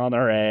sitting on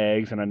their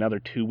eggs, and another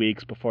 2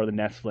 weeks before the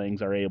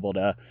nestlings are able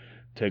to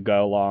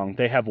go along.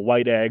 They have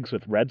white eggs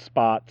with red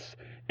spots.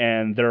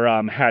 And their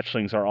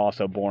hatchlings are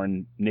also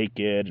born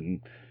naked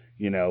and,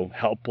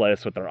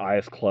 helpless with their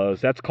eyes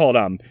closed. That's called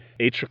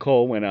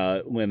atrial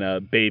when a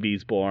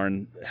baby's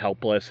born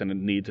helpless and it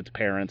needs its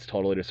parents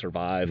totally to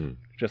survive,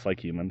 just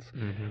like humans.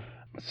 Mm-hmm.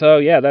 So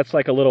yeah, that's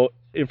like a little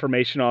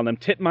information on them.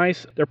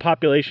 Titmice, their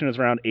population is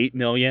around 8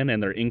 million,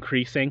 and they're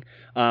increasing.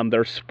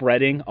 They're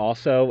spreading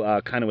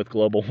also, kind of with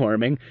global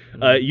warming.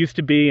 It used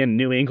to be in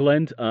New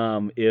England,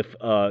 if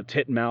a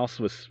titmouse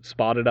was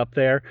spotted up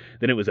there,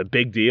 then it was a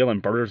big deal, and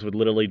birders would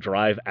literally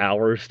drive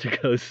hours to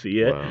go see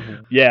it. Wow.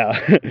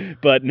 Yeah,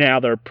 but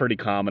now they're pretty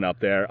common up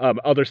there.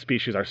 Other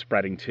species are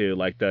spreading too,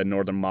 like the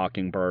northern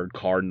mockingbird,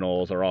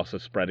 cardinals are also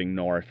spreading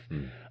north.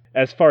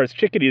 As far as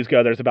chickadees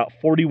go, there's about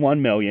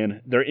 41 million.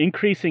 They're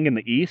increasing in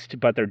the east,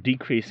 but they're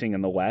decreasing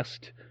in the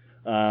west.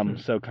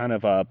 So kind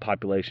of a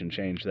population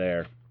change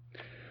there.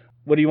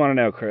 What do you want to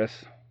know,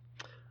 Chris?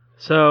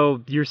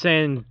 So you're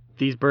saying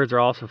these birds are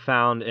also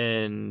found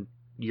in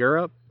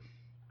Europe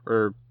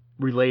or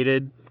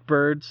related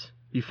birds?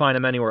 You find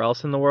them anywhere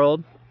else in the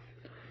world?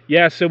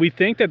 Yeah, so we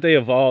think that they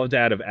evolved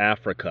out of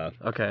Africa.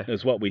 Okay.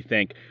 Is what we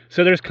think.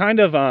 So there's kind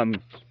of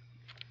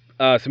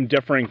some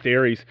differing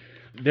theories.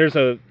 There's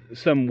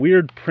some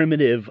weird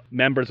primitive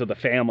members of the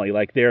family.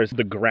 Like there's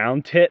the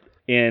ground tit,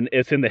 and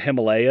it's in the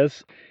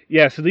Himalayas.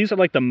 Yeah, so these are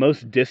like the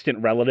most distant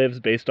relatives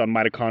based on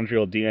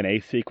mitochondrial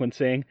DNA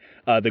sequencing.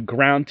 The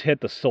ground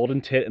tit, the Sultan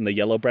tit, and the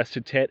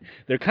yellow-breasted tit,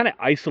 they're kind of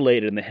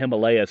isolated in the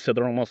Himalayas, so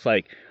they're almost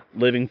like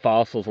living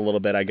fossils a little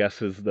bit, I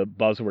guess is the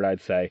buzzword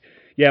I'd say.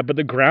 Yeah, but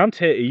the ground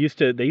tit,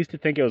 they used to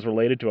think it was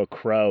related to a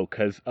crow,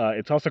 because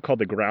it's also called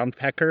the ground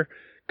pecker,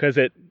 because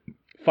it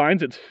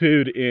finds its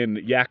food in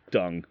yak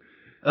dung.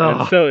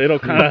 And so it'll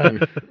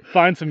kind of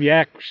find some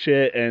yak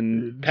shit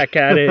and peck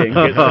at it and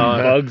get some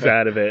bugs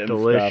out of it and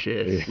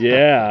delicious stuff.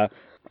 Yeah.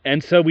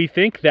 And so we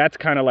think that's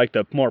kind of like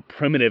the more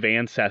primitive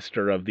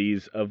ancestor of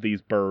these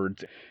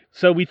birds.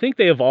 So we think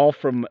they evolved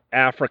from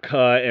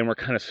Africa and were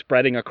kind of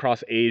spreading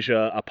across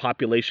Asia. A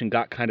population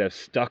got kind of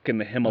stuck in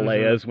the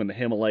Himalayas when the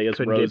Himalayas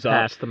rose up.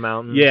 Past the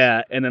mountains.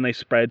 Yeah, and then they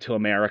spread to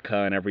America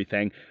and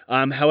everything.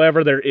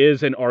 However, there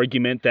is an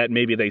argument that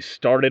maybe they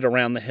started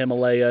around the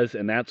Himalayas,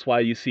 and that's why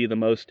you see the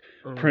most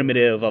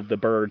primitive of the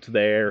birds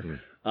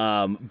there.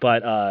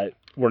 But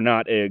we're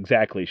not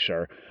exactly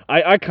sure.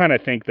 I kind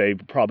of think they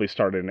probably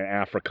started in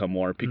Africa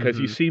more because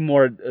you see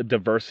more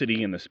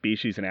diversity in the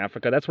species in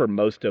Africa. That's where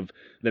most of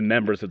the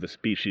members of the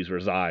species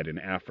reside, in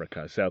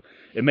Africa. So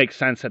it makes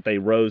sense that they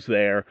rose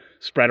there,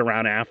 spread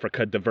around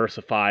Africa,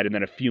 diversified, and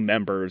then a few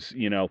members,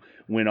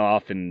 went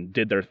off and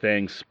did their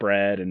thing,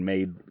 spread, and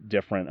made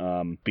different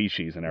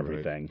species and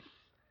everything. Right.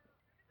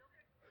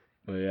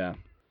 But yeah.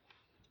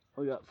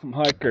 We got some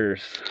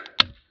hikers.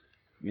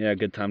 Yeah,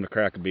 good time to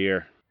crack a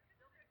beer.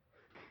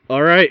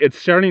 All right, it's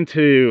starting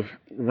to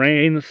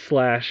rain/sleet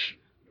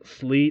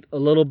a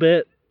little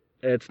bit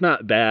It's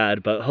not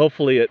bad, but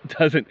hopefully it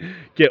doesn't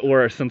get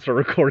worse since we're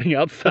recording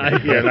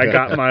outside here and I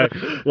got my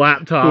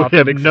laptop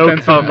and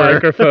expensive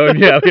microphone.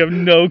 Yeah, we have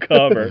no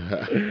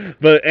cover.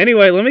 But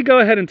anyway, let me go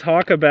ahead and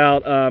talk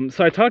about,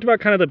 so I talked about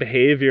kind of the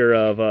behavior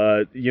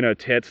of,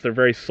 tits. They're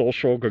very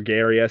social,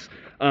 gregarious.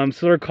 So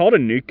they're called a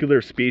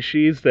nuclear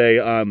species. They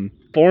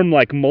form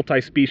like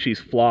multi-species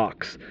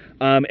flocks.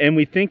 And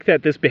we think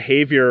that this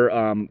behavior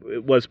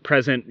was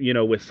present,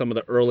 with some of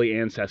the early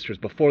ancestors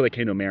before they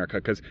came to America,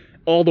 because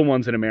all the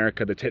ones in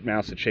America, the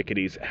titmouse, the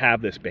chickadees,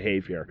 have this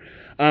behavior.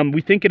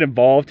 We think it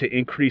evolved to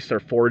increase their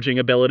foraging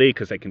ability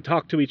because they can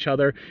talk to each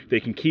other. They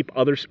can keep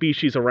other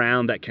species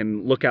around that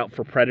can look out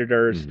for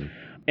predators. Mm-hmm.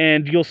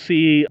 And you'll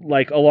see,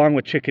 like, along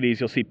with chickadees,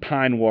 you'll see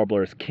pine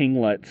warblers,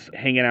 kinglets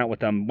hanging out with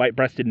them,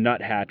 white-breasted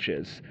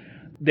nuthatches.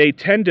 They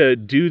tend to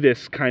do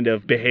this kind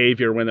of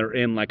behavior when they're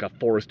in like a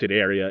forested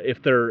area.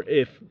 If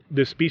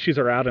the species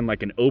are out in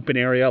like an open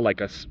area, like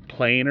a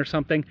plain or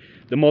something,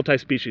 the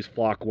multi-species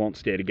flock won't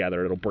stay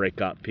together. It'll break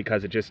up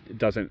because it just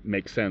doesn't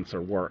make sense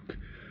or work.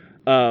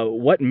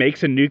 What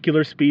makes a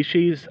nuclear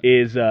species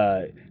is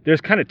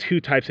there's kind of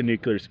two types of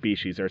nuclear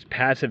species. There's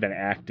passive and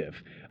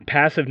active.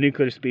 Passive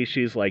nuclear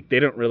species, like, they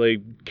don't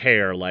really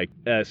care. Like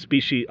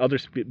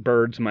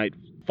birds might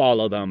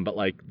follow them, but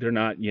like they're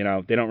not,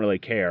 they don't really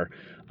care.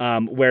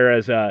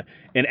 Whereas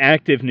an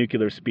active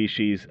nuclear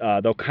species,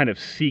 they'll kind of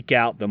seek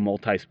out the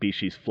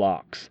multi-species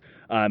flocks,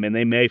 and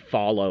they may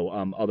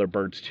follow other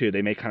birds too.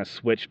 They may kind of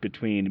switch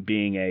between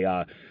being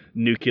a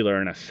nuclear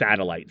and a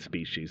satellite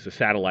species. The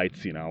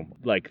satellites,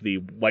 like the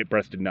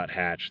white-breasted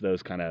nuthatch,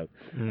 those kind of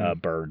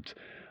birds.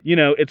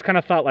 It's kind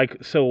of thought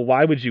like, so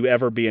why would you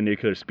ever be a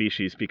nuclear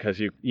species?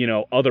 Because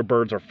other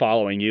birds are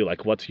following you.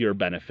 Like, what's your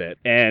benefit?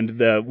 And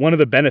one of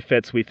the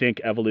benefits we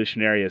think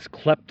evolutionary is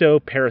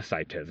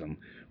kleptoparasitism,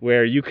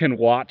 where you can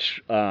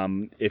watch,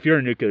 if you're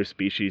a nuclear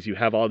species, you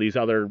have all these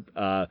other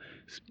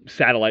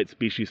satellite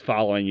species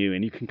following you,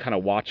 and you can kind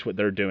of watch what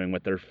they're doing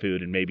with their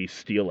food and maybe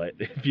steal it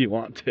if you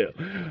want to.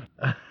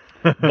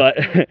 But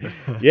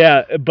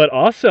yeah, but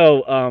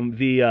also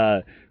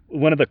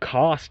one of the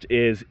costs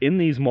is in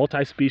these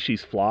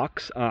multi-species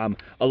flocks,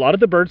 a lot of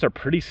the birds are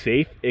pretty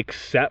safe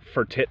except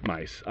for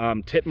titmice.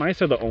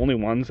 Titmice are the only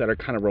ones that are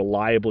kind of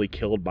reliably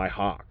killed by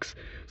hawks.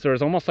 So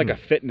there's almost like a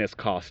fitness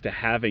cost to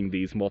having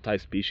these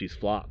multi-species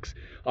flocks.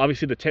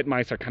 Obviously, the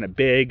titmice are kind of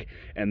big,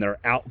 and they're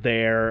out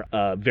there,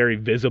 very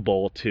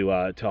visible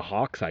to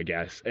hawks, I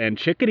guess. And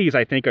chickadees,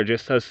 I think, are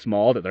just so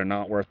small that they're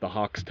not worth the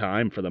hawk's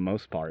time for the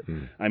most part.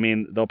 I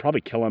mean, they'll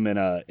probably kill them in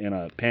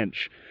a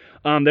pinch.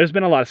 There's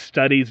been a lot of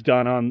studies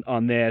done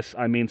on this.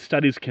 I mean,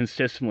 studies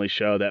consistently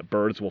show that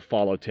birds will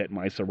follow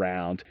titmice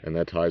around. And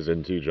that ties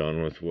into,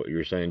 John, with what you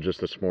were saying just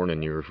this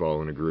morning. You were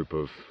following a group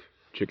of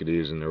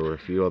chickadees, and there were a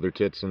few other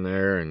tits in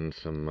there, and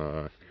some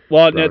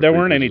well, no, there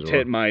weren't any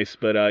titmice,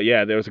 but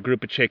yeah, there was a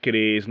group of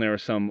chickadees, and there were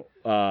some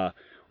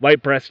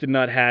white-breasted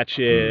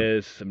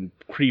nuthatches, some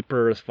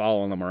creepers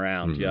following them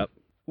around. Yep.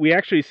 We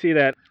actually see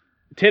that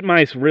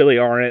titmice really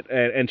aren't,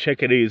 and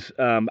chickadees,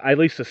 at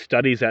least the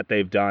studies that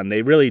they've done,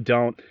 they really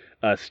don't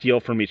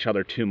steal from each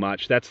other too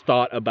much. That's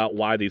thought about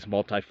why these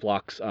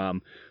multi-flocks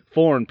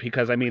formed,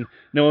 because, I mean,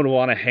 no one will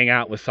want to hang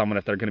out with someone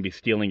if they're going to be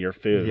stealing your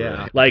food.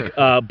 Yeah. Like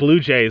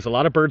blue jays, a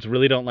lot of birds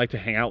really don't like to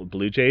hang out with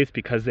blue jays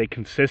because they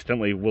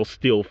consistently will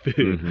steal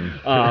food.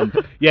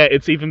 Yeah,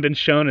 it's even been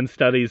shown in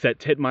studies that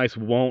titmice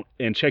won't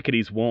and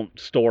chickadees won't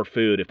store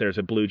food if there's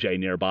a blue jay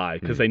nearby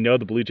because they know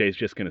the blue jay is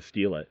just going to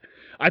steal it.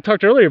 I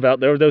talked earlier about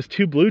there were those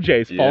two blue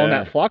jays following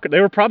that flock. They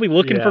were probably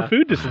looking for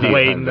food to steal.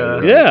 Waiting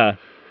to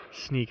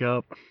sneak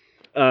up.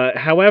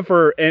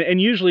 However,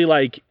 and usually,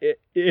 like,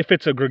 if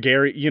it's a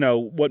gregarious,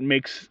 what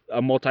makes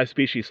a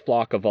multi-species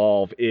flock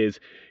evolve is,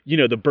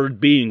 the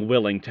bird being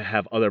willing to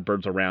have other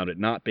birds around it,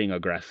 not being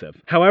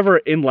aggressive. However,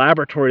 in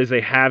laboratories,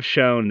 they have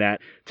shown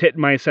that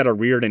titmice that are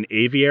reared in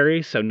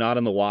aviaries, so not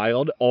in the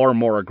wild, are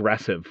more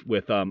aggressive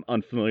with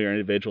unfamiliar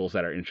individuals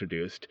that are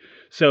introduced.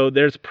 So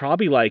there's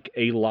probably, like,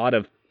 a lot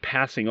of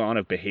passing on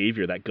of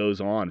behavior that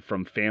goes on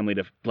from family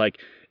to, like,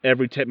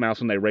 every titmouse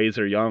when they raise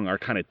their young are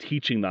kind of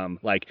teaching them,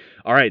 like,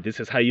 all right, this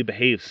is how you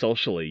behave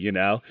socially,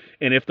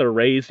 and if they're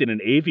raised in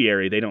an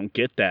aviary, they don't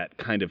get that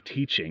kind of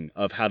teaching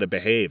of how to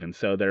behave, and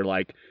so they're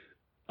like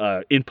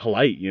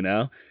impolite.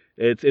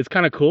 It's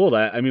kind of cool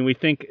that, I mean, we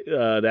think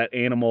that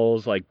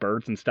animals like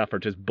birds and stuff are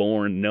just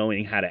born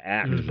knowing how to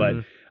act,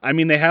 but I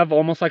mean, they have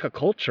almost like a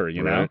culture,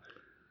 Right.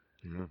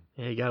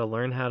 Yeah, you gotta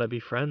learn how to be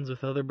friends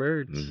with other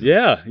birds.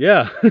 Yeah.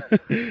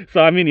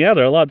 So, I mean, yeah,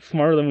 they're a lot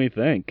smarter than we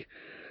think.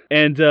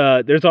 And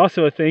there's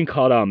also a thing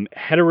called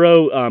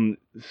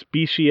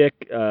heterospecific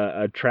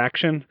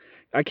attraction,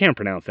 I can't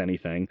pronounce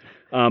anything.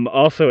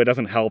 Also, it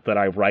doesn't help that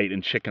I write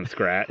in chicken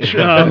scratch.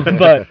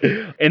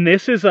 And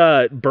this is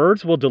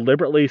birds will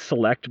deliberately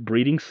select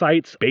breeding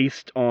sites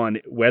based on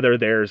whether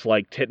there's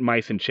like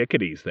titmice and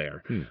chickadees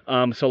there.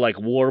 So like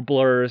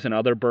warblers and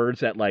other birds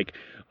that like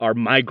are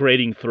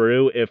migrating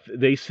through, if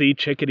they see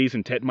chickadees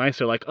and titmice,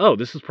 they're like, oh,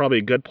 this is probably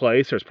a good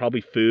place. There's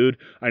probably food.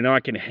 I know I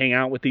can hang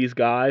out with these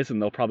guys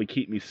and they'll probably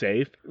keep me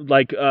safe.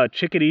 Like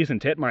chickadees and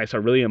titmice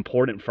are really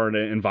important for an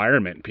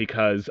environment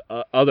because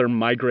other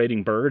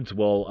migrating birds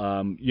will,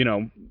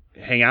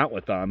 hang out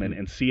with them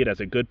and see it as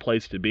a good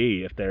place to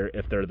be if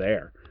they're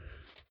there.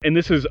 And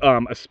this is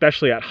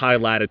especially at high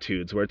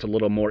latitudes where it's a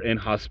little more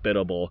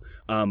inhospitable.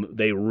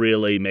 They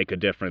really make a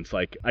difference.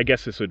 Like, I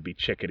guess this would be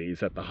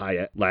chickadees at the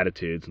high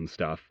latitudes and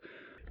stuff.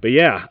 But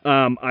yeah,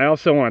 I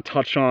also want to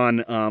touch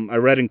on, I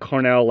read in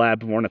Cornell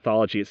Lab of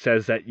Ornithology, it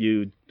says that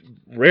you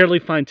rarely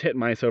find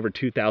titmice over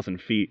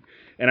 2,000 feet.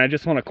 And I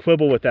just want to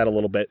quibble with that a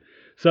little bit.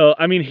 So,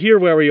 I mean, here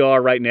where we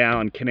are right now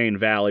in Canaan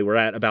Valley, we're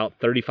at about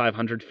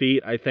 3,500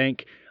 feet, I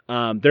think.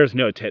 There's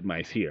no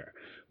titmice here.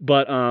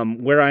 But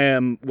where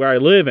I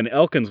live in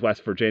Elkins,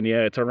 West Virginia,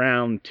 it's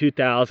around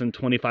 2,000,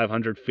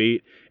 2,500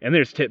 feet, and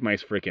there's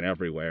titmice freaking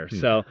everywhere.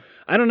 So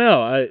I don't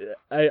know.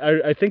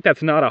 I think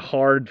that's not a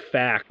hard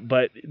fact,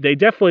 but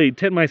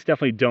titmice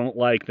definitely don't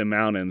like the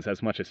mountains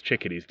as much as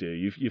chickadees do.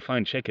 You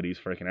find chickadees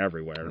freaking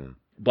everywhere,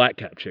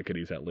 black-capped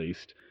chickadees at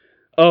least.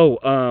 Oh,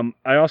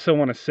 I also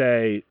want to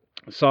say,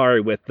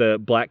 sorry, with the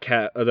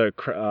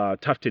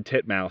tufted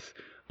titmouse.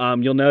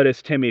 You'll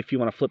notice, Timmy, if you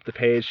want to flip the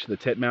page to the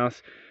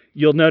titmouse,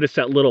 you'll notice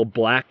that little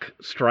black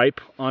stripe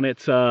on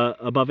its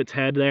above its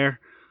head there.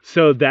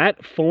 So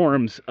that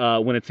forms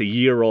when it's a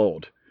year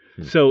old.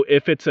 So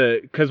if it's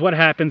because what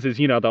happens is,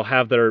 they'll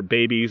have their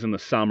babies in the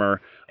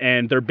summer,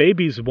 and their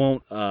babies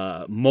won't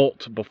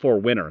molt before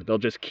winter. They'll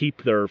just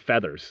keep their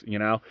feathers,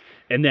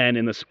 and then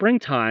in the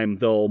springtime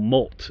they'll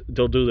molt.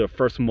 They'll do their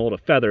first molt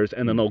of feathers,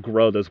 and then they'll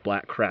grow those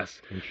black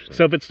crests.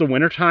 So if it's the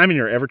wintertime and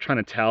you're ever trying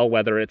to tell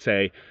whether it's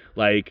a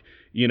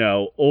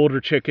older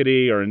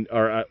chickadee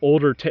or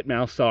older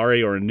titmouse,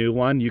 or a new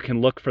one, you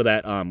can look for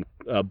that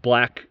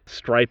black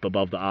stripe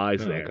above the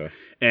eyes there. Okay.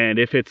 And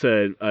if it's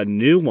a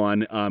new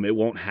one, it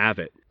won't have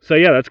it. So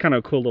yeah, that's kind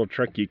of a cool little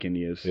trick you can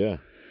use. Yeah.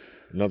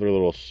 Another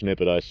little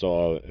snippet I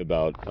saw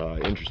about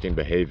interesting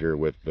behavior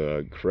with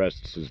the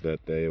crests is that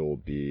they will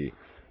be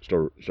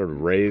sort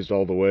of raised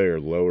all the way or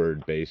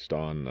lowered based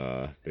on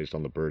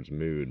the bird's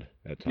mood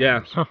at times. Yeah.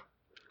 Huh.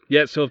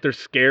 Yeah, so if they're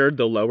scared,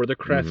 they'll lower the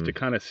crest to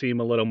kind of seem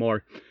a little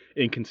more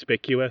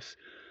inconspicuous.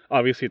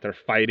 Obviously, if they're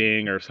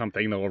fighting or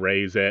something, they'll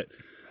raise it.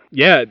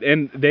 Yeah,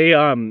 and they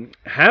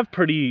have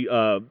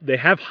they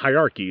have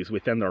hierarchies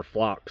within their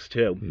flocks,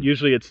 too.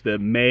 Usually it's the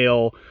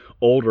male,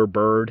 older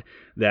bird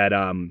that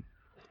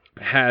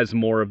has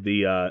more of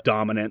the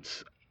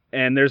dominance.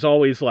 And there's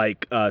always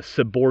like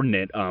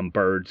subordinate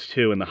birds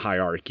too in the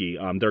hierarchy.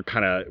 They're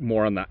kind of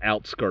more on the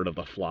outskirt of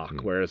the flock,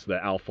 whereas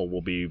the alpha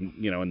will be,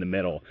 in the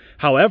middle.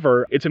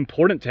 However, it's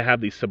important to have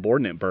these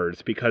subordinate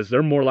birds because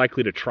they're more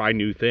likely to try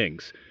new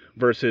things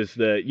versus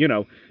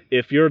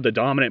if you're the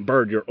dominant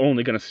bird, you're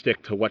only going to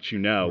stick to what you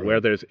know.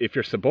 Right. If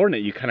you're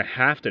subordinate, you kind of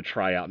have to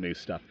try out new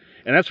stuff.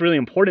 And that's really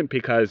important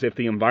because if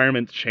the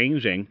environment's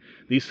changing,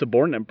 these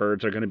subordinate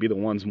birds are going to be the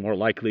ones more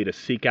likely to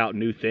seek out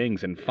new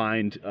things and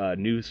find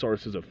new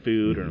sources of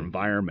food or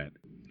environment.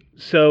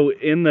 So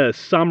in the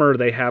summer,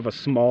 they have a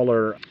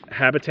smaller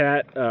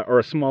habitat or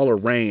a smaller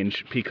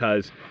range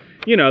because,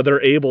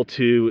 they're able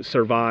to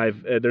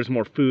survive. There's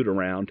more food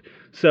around.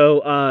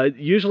 So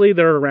usually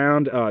they're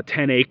around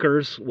 10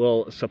 acres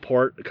will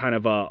support kind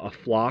of a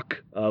flock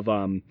of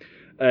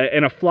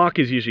and a flock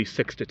is usually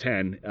 6 to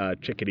 10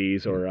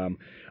 chickadees or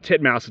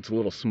titmouse. It's a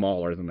little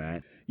smaller than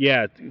that.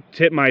 Yeah,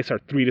 titmice are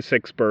 3 to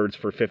 6 birds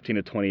for 15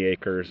 to 20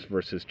 acres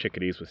versus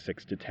chickadees with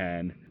 6 to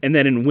 10. And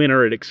then in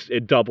winter,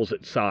 it doubles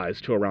its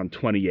size to around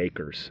 20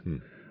 acres.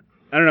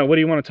 I don't know. What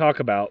do you want to talk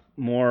about?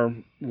 More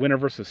winter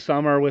versus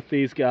summer with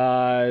these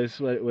guys?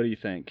 What do you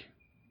think?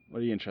 What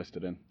are you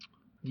interested in?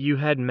 You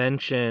had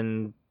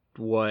mentioned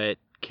what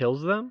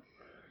kills them?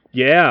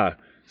 Yeah.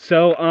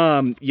 So,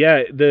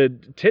 the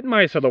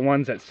titmice are the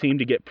ones that seem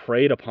to get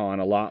preyed upon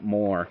a lot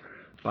more.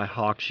 By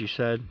hawks, you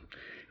said?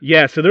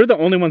 Yeah, so they're the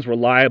only ones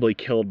reliably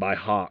killed by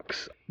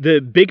hawks.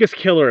 The biggest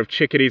killer of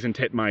chickadees and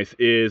titmice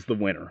is the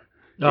winter.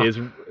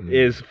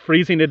 Is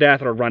freezing to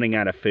death or running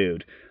out of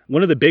food.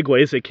 One of the big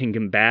ways they can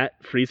combat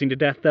freezing to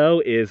death, though,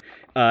 is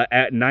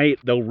at night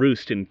they'll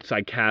roost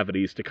inside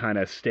cavities to kind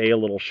of stay a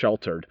little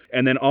sheltered.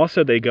 And then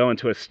also they go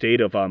into a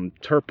state of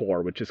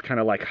torpor, which is kind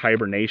of like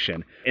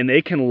hibernation. And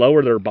they can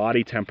lower their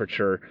body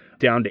temperature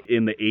down to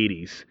in the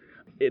 80s.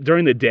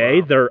 During the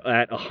day, they're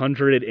at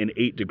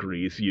 108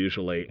 degrees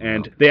usually,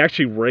 and they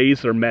actually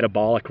raise their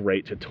metabolic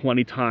rate to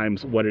 20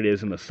 times what it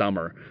is in the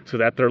summer, so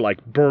that they're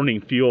like burning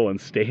fuel and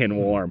staying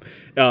warm.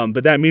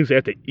 But that means they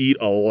have to eat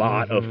a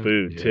lot of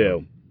food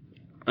too.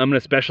 And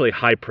especially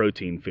high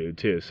protein food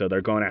too. So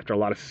they're going after a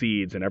lot of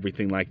seeds and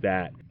everything like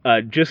that.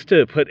 Just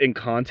to put in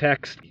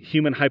context,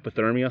 human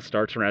hypothermia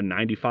starts around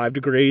 95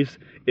 degrees.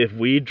 If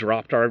we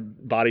dropped our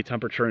body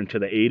temperature into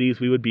the 80s,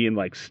 we would be in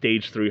like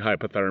stage 3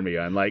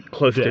 hypothermia and like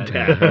close to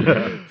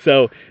death.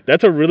 So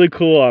that's a really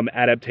cool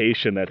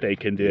adaptation that they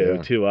can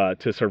do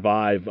to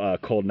survive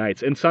cold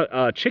nights. And so,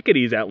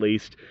 chickadees, at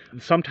least,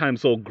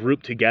 sometimes they'll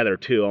group together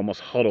too,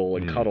 almost huddle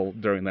and cuddle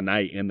during the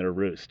night in their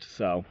roost.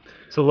 So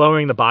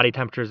lowering the body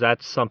temperatures,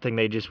 that's something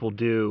they just will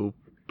do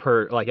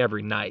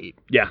every night.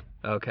 Yeah.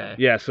 Okay.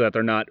 Yeah, so that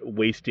they're not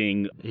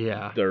wasting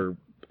their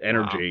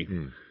energy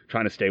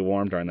trying to stay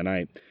warm during the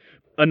night.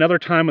 Another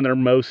time when they're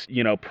most,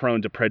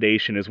 prone to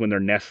predation is when they're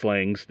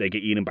nestlings. They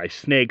get eaten by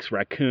snakes,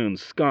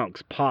 raccoons,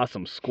 skunks,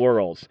 possums,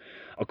 squirrels.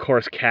 Of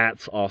course,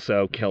 cats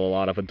also kill a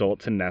lot of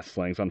adults and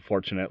nestlings,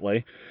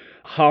 unfortunately.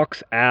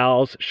 Hawks,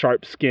 owls,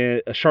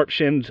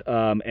 sharp-shinned,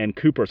 and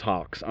Cooper's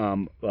hawks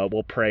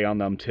will prey on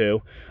them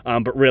too.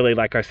 But really,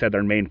 like I said,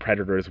 their main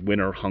predator is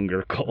winter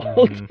hunger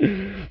cold.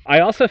 I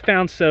also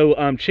found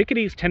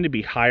chickadees tend to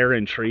be higher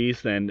in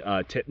trees than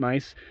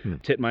titmice.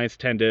 Titmice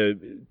tend to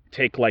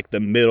take like the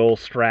middle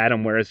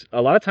stratum, whereas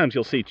a lot of times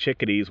you'll see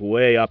chickadees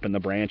way up in the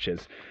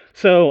branches.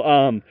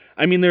 So,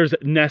 there's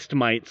nest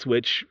mites,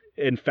 which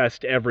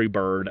infest every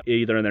bird,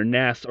 either in their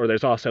nests, or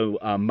there's also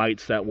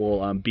mites that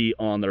will be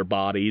on their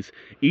bodies.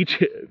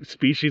 Each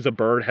species of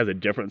bird has a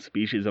different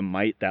species of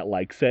mite that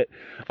likes it.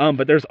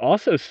 But there's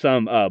also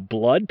some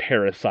blood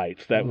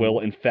parasites that will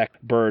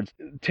infect birds.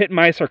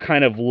 Titmice are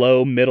kind of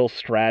low middle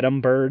stratum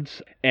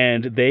birds,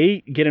 and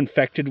they get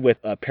infected with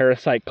a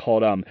parasite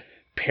called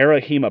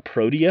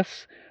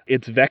Parahemoproteus.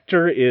 Its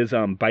vector is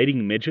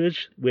biting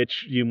midges,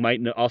 which you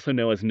might also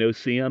know as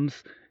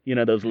no-see-ums.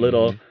 Those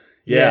little...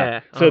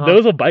 So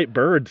those will bite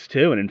birds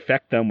too and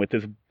infect them with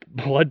this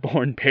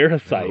bloodborne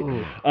parasite.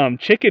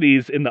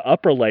 Chickadees in the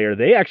upper layer,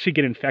 they actually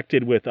get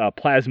infected with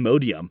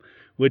Plasmodium,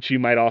 which you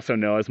might also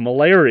know as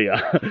malaria.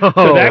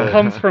 So that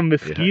comes from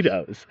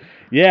mosquitoes.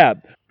 Yeah.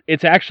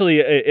 It's actually,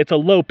 it's a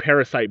low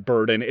parasite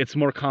burden. It's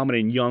more common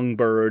in young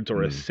birds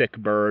or a sick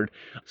bird.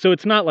 So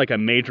it's not like a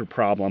major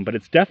problem, but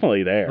it's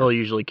definitely there. They'll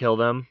usually kill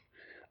them.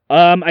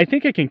 I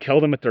think it can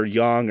kill them if they're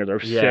young or they're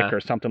sick or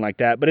something like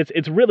that. But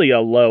it's really a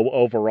low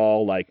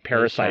overall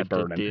parasite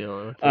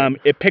burden.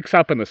 It picks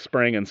up in the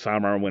spring and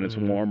summer when it's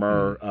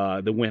warmer.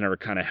 The winter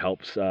kind of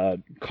helps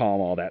calm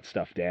all that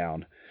stuff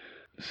down.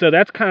 So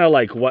that's kind of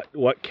like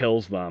what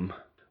kills them.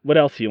 What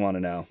else do you want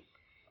to know?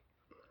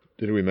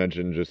 Did we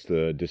mention just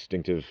the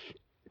distinctive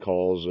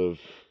calls of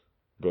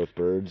both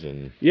birds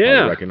and how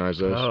to recognize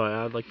those? Oh,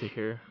 I'd like to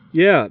hear.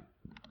 Yeah.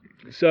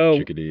 So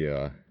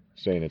Chickadee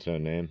saying its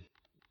own name.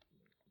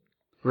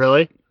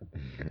 Really?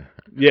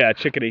 Yeah,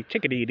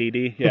 chickadee,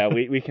 dee. Yeah,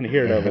 we can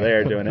hear it over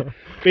there doing it.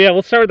 But yeah,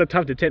 we'll start with the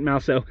tufted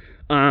titmouse. So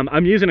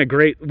I'm using a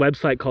great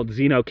website called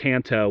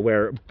Xenocanto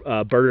where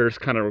birders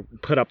kind of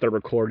put up their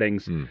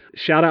recordings.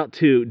 Shout out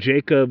to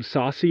Jacob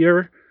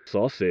Saucier.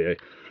 Saucier.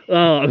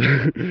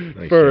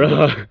 Thanks,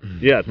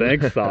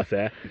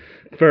 Saucier.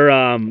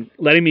 For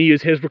letting me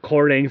use his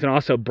recordings, and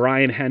also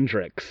Brian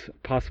Hendricks,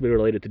 possibly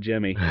related to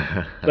Jimmy.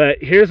 But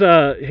here's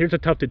a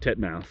tufted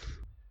titmouse.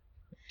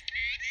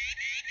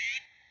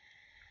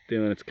 These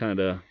are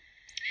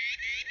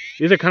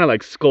kind of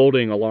like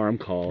scolding alarm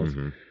calls.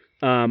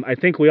 I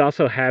think we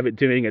also have it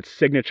doing its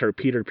signature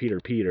Peter.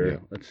 Yeah.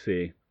 Let's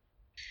see.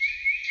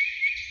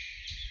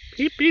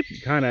 Beep, beep.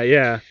 Kind of,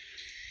 yeah.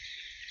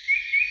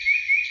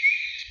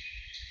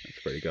 That's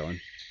pretty going.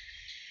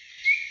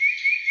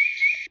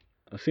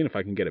 I'll see if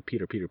I can get a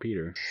Peter.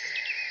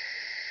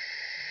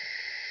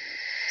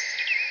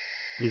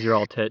 These are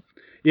all tit.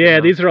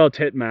 Yeah, these are all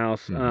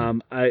titmouse.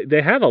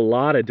 They have a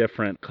lot of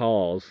different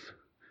calls.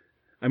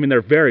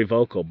 They're very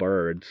vocal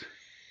birds.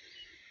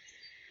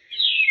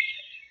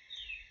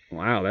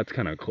 Wow, that's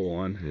kind of a cool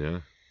one.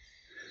 Yeah.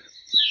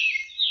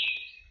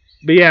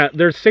 But yeah,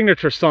 their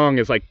signature song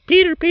is like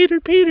Peter,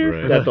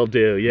 that they'll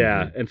do.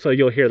 Yeah, and so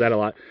you'll hear that a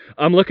lot.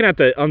 I'm looking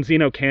at on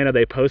Xenocanto,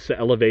 they post the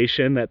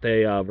elevation that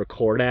they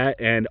record at,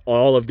 and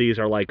all of these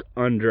are like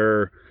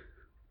under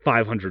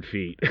 500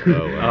 feet.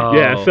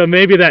 Yeah, so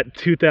maybe that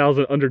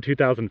under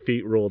 2,000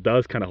 feet rule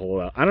does kind of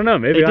hold up. I don't know.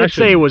 Maybe they did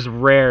say it was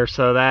rare,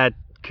 so that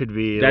could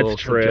be a little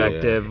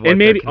subjective. Yeah. And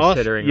maybe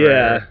considering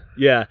rare.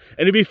 Yeah.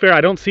 And to be fair,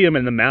 I don't see them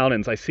in the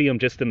mountains. I see them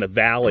just in the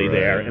valley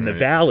there, and the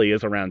valley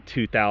is around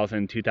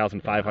 2,000,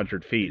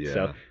 2,500 feet. Yeah.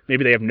 So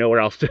maybe they have nowhere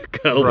else to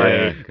go.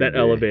 That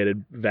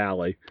elevated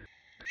valley.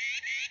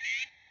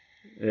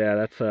 Yeah,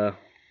 that's I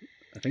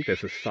think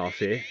this is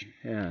saucy.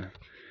 Yeah.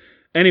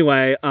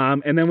 Anyway,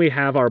 and then we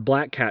have our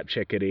black cap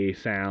chickadee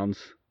sounds.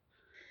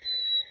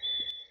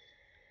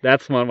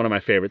 That's one of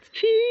my favorites.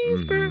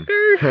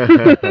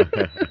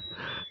 Cheeseburger.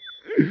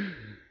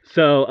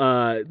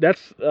 So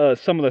that's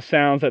some of the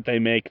sounds that they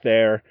make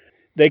there.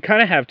 they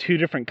kind of have two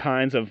different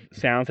kinds of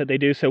sounds that they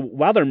do. So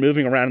while they're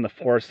moving around in the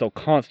forest, they'll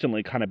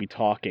constantly kind of be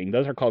talking.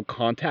 Those are called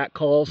contact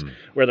calls,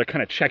 where they're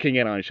kind of checking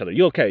in on each other.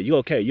 You okay? You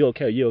okay? You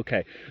okay? You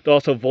okay? They'll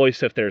also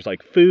voice if there's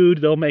like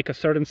food, they'll make a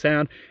certain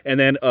sound. And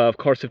then, of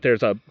course, if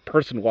there's a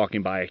person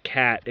walking by, a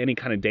cat, any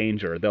kind of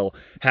danger, they'll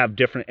have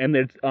different. And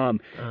there's,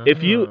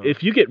 if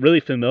you get really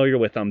familiar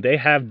with them, they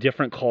have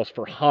different calls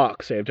for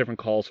hawks. They have different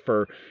calls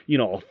for,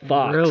 a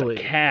fox, Really? a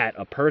cat,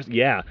 a person.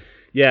 Yeah.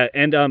 Yeah,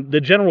 and the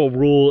general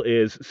rule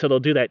is, so they'll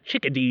do that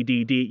chickadee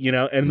dee dee,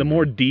 and the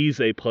more D's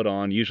they put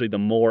on, usually the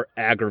more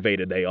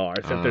aggravated they are.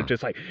 So if they're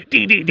just like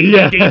dee dee dee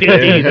dee dee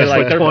dee, they're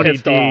like they're 20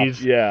 pissed off.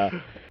 Ds. Yeah.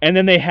 And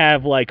then they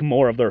have like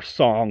more of their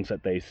songs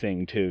that they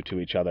sing to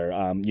each other,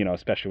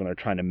 especially when they're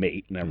trying to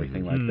mate and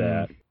everything like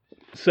that.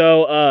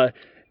 So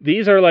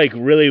these are like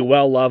really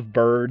well-loved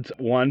birds,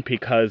 one,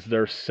 because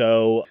they're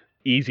so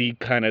easy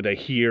kind of to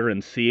hear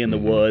and see in the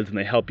woods, and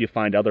they help you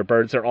find other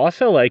birds. They're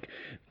also like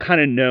kind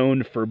of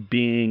known for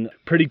being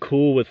pretty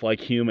cool with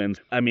like humans.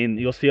 I mean,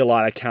 you'll see a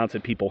lot of accounts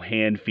of people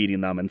hand feeding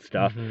them and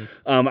stuff.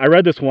 I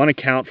read this one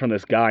account from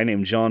this guy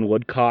named John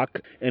Woodcock,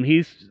 and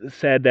he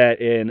said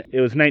that it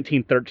was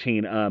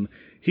 1913,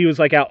 he was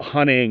like out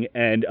hunting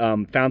and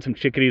found some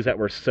chickadees that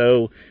were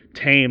so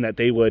tame that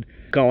they would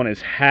go on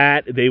his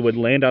hat, they would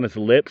land on his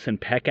lips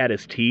and peck at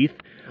his teeth.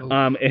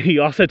 And he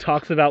also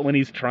talks about when he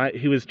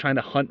was trying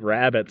to hunt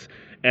rabbits,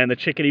 and the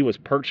chickadee was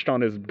perched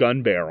on his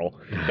gun barrel.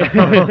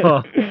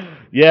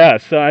 Yeah,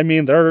 so I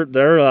mean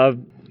they're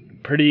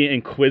pretty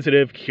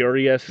inquisitive,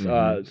 curious,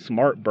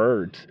 smart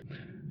birds.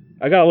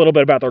 I got a little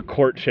bit about their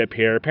courtship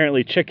here.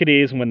 Apparently,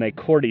 chickadees, when they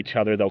court each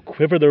other, they'll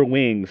quiver their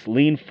wings,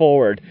 lean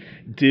forward,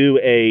 do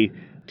a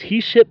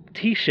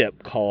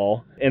T-ship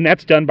call, and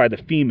that's done by the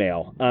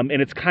female. And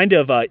it's kind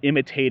of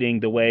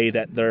imitating the way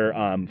that their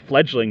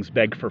fledglings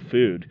beg for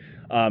food.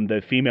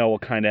 The female will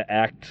kind of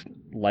act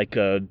like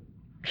a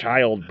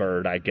child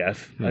bird, I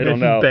guess. I don't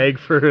know. Beg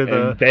for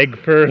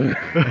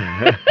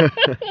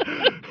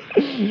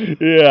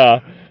Yeah.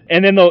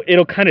 And then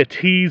it'll kind of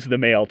tease the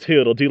male too.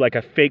 It'll do like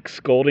a fake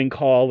scolding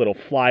call. It'll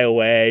fly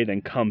away,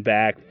 then come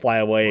back, fly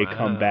away,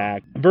 come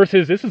back.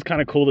 Versus, this is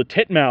kind of cool, the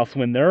titmouse,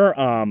 when they're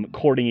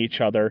courting each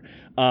other,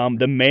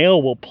 the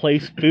male will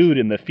place food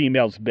in the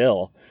female's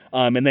bill.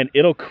 And then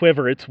it'll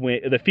quiver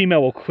the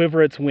female will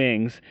quiver its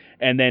wings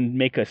and then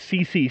make a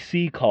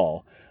CCC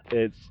call.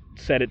 It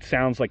said it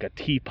sounds like a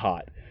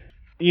teapot.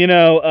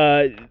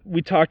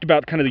 We talked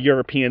about kind of the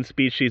European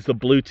species. The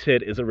blue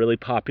tit is a really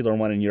popular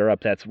one in Europe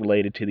that's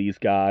related to these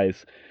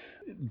guys.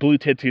 Blue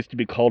tits used to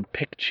be called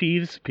pick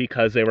cheese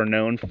because they were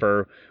known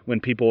for when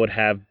people would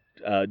have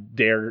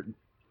dare.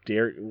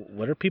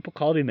 What are people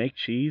called who make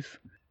cheese?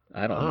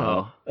 I don't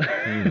know.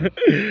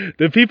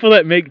 The people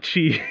that make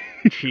cheese.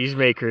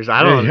 Cheesemakers.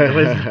 I don't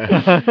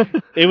know.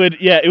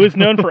 It was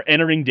known for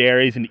entering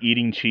dairies and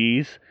eating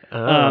cheese.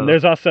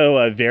 There's also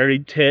a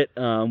varied tit,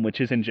 which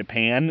is in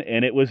Japan,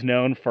 and it was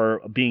known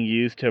for being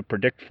used to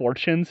predict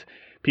fortunes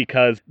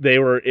because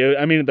they're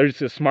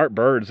just smart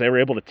birds. They were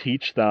able to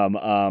teach them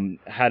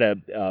how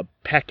to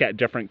peck at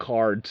different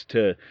cards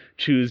to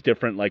choose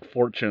different like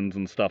fortunes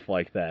and stuff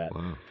like that.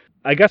 Wow.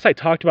 I guess I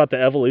talked about the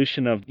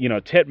evolution of,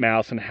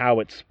 titmouse and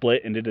how it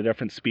split into the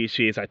different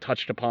species. I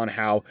touched upon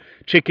how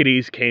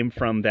chickadees came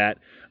from that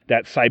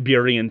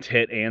Siberian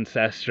tit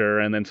ancestor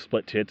and then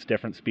split to its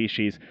different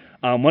species.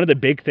 One of the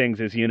big things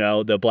is,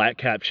 the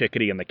black-capped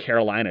chickadee and the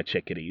Carolina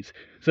chickadees.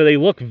 So they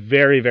look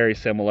very, very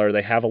similar.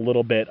 They have a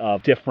little bit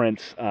of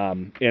difference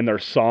in their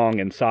song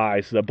and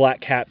size. The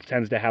black-capped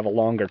tends to have a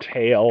longer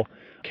tail.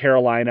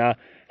 Carolina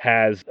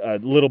has a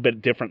little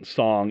bit different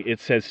song. It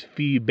says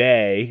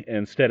Phoebe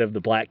instead of the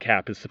black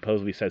cap is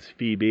supposedly says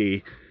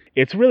Phoebe.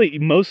 It's really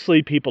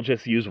mostly people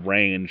just use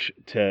range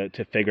to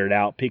figure it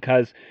out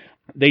because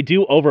they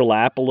do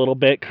overlap a little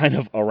bit, kind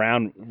of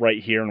around right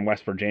here in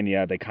West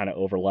Virginia. They kind of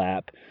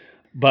overlap.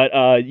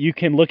 But you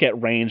can look at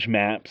range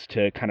maps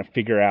to kind of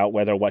figure out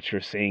whether what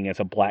you're seeing is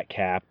a black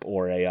cap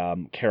or a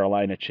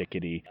Carolina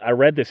chickadee. I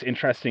read this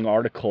interesting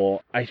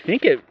article. I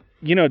think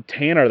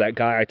Tanner, that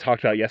guy I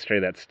talked about yesterday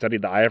that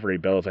studied the ivory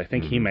bills, I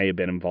think he may have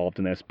been involved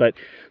in this. But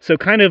so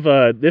kind of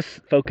this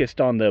focused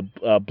on the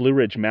Blue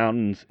Ridge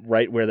Mountains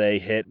right where they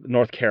hit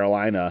North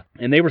Carolina.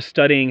 And they were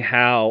studying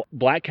how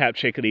black-capped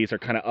chickadees are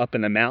kind of up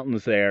in the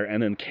mountains there,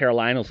 and then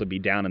Carolinas would be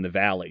down in the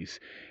valleys.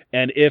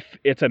 And if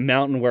it's a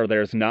mountain where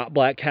there's not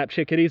black-capped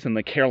chickadees, then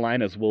the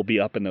Carolinas will be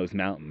up in those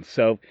mountains.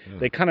 So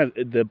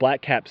the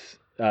black-caps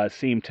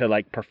seem to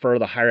like prefer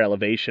the higher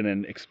elevation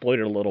and exploit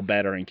it a little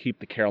better and keep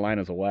the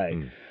Carolinas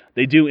away.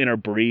 They do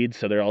interbreed,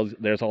 so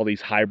there's all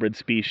these hybrid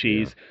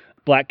species. Yeah.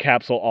 Black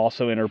caps will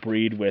also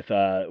interbreed with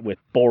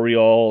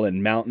boreal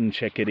and mountain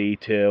chickadee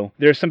too.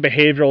 There's some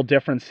behavioral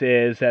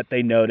differences that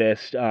they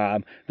noticed.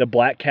 The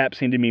black caps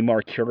seem to be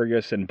more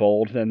curious and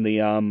bold than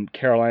the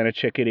Carolina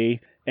chickadee.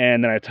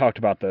 And then I talked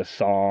about the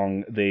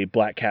song. The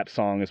black cap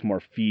song is more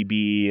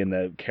Phoebe, and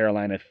the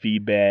Carolina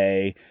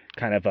Phoebe,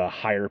 kind of a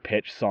higher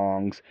pitched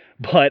songs.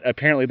 But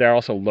apparently they're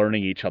also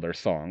learning each other's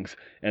songs,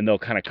 and they'll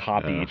kind of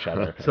copy each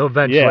other. So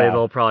eventually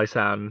they'll probably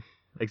sound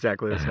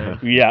exactly the same.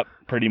 Yep,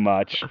 pretty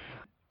much.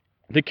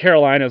 The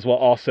Carolinas will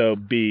also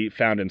be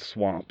found in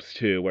swamps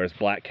too, whereas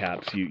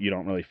blackcaps you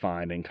don't really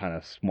find in kind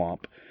of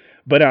swamp.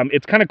 But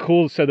it's kind of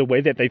cool. So the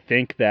way that they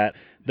think that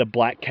the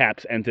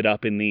blackcaps ended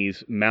up in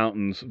these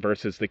mountains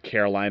versus the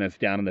Carolinas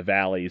down in the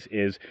valleys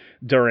is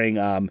during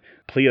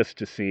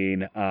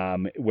Pleistocene,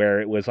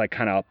 where it was like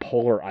kind of a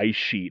polar ice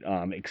sheet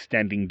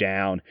extending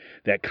down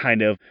that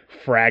kind of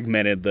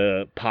fragmented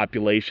the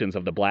populations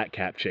of the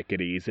blackcap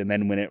chickadees. And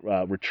then when it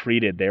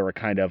retreated, they were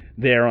kind of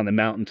there on the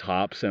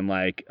mountaintops, and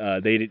like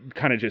they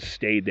kind of just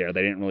stayed there.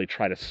 They didn't really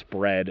try to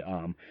spread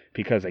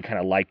because they kind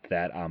of liked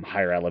that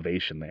higher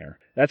elevation there.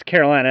 That's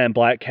Carolina and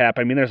blackcap.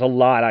 I mean, there's a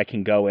lot I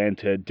can go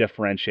into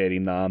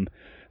differentiating them.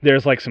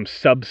 There's like some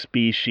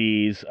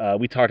subspecies.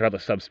 We talked about the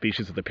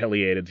subspecies of the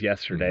pileatids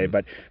yesterday,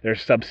 but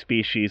there's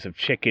subspecies of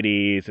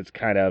chickadees. It's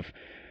kind of,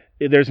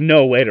 there's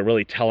no way to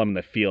really tell them in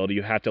the field.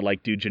 You have to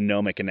like do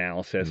genomic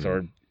analysis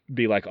or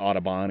be like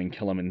Audubon and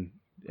kill them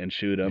and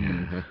shoot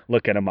them and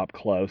look at them up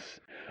close.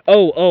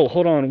 Oh,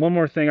 hold on. One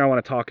more thing I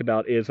want to talk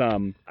about is, I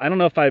don't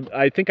know if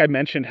I think I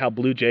mentioned how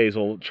blue jays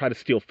will try to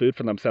steal food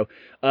from them. So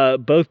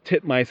both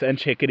titmice and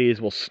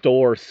chickadees will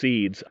store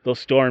seeds. They'll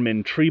store them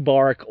in tree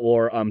bark,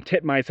 or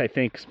titmice, I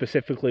think,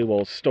 specifically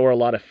will store a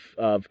lot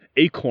of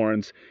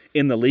acorns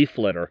in the leaf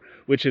litter,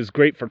 which is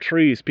great for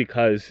trees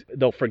because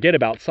they'll forget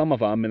about some of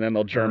them and then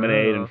they'll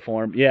germinate and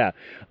form. Yeah.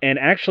 And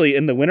actually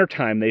in the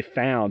wintertime, they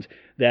found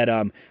that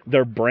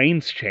their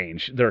brains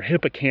change. Their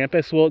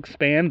hippocampus will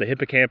expand. The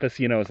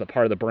hippocampus, is the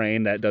part of the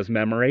brain that does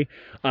memory.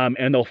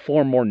 And they'll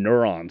form more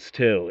neurons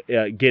too,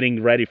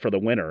 getting ready for the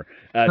winter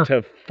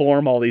to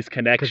form all these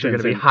connections. Because they're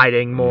going to be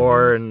hiding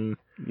more and...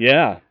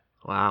 Yeah.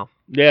 Wow.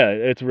 Yeah,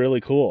 it's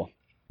really cool.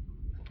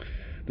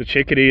 The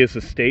chickadee is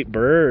the state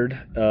bird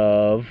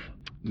of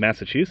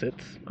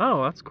Massachusetts.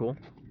 Oh, that's cool.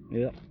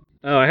 Yeah.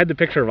 Oh, I had the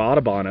picture of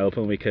Audubon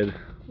open. We could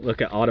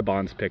look at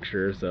Audubon's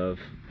pictures of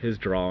his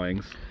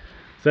drawings.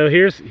 So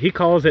he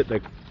calls it the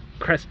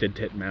crested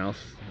titmouse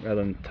rather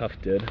than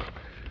tufted.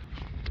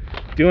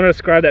 Do you want to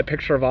describe that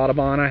picture of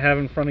Audubon I have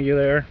in front of you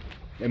there?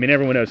 I mean,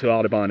 everyone knows who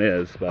Audubon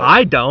is. But...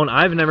 I don't.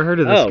 I've never heard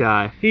of this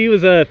guy. He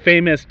was a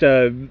famous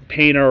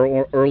painter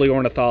or early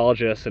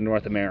ornithologist in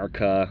North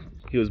America.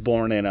 He was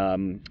born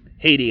in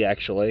Haiti,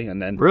 actually,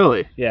 and then...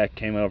 Really? Yeah,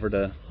 came over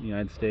to the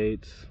United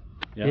States.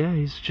 Yep. Yeah,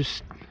 he's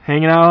just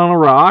hanging out on a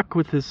rock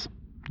with his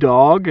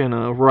dog and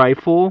a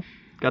rifle.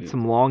 Got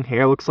some long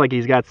hair. Looks like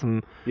he's got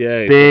some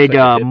big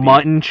like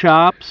mutton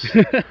chops.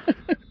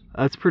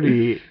 That's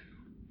pretty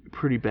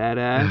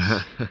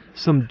badass.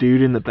 Some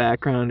dude in the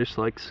background just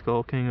like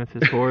skulking with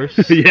his horse.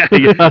 I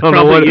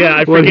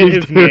forget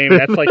his name.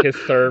 That's like his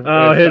servant.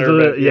 Oh,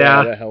 servant.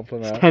 To help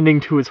him out.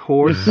 Tending to his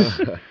horse.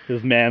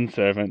 His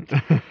manservant.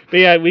 But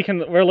yeah,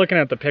 we're looking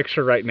at the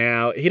picture right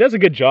now. He does a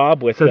good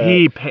job with. So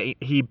he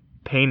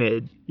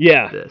painted.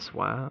 This.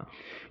 Wow.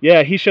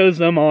 Yeah, he shows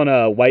them on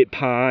a white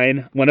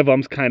pine. One of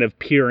them's kind of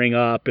peering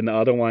up, and the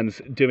other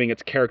one's doing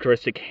its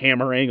characteristic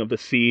hammering of the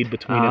seed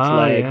between its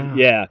legs.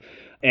 Yeah.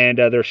 And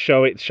they're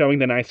showing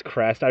the nice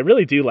crest. I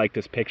really do like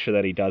this picture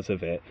that he does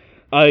of it.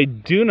 I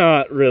do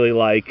not really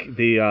like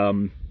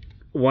the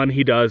one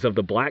he does of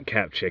the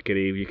blackcap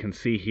chickadee. You can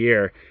see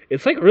here.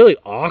 It's like really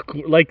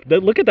awkward. Like,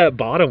 look at that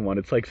bottom one.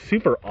 It's like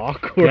super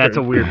awkward. Yeah, it's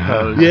a weird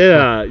pose.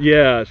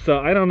 Yeah. So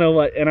I don't know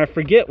what, and I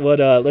forget what,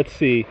 let's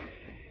see.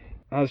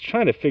 I was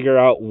trying to figure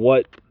out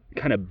what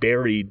kind of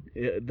berry.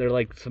 They're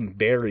like some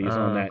berries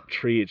on that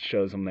tree. It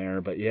shows them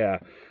there, but yeah,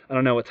 I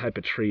don't know what type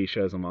of tree he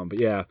shows them on. But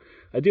yeah,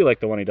 I do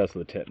like the one he does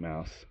with the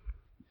titmouse.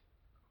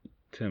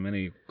 Tim,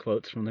 any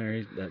quotes from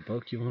there? That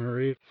book you want to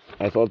read?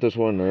 I thought this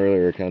one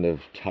earlier kind of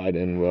tied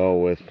in well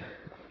with,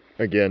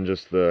 again,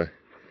 just the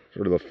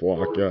sort of the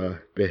flock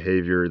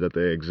behavior that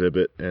they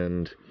exhibit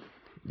and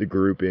the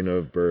grouping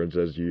of birds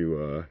as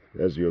you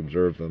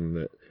observe them.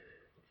 That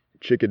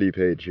Chickadee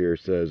page here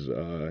says,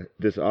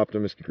 this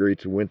optimist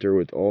greets winter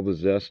with all the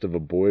zest of a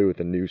boy with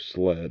a new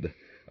sled.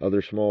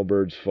 Other small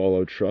birds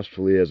follow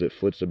trustfully as it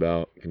flits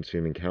about,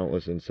 consuming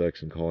countless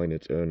insects and calling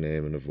its own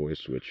name in a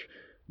voice which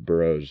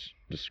Burroughs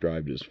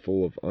described as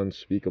full of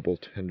unspeakable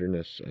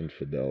tenderness and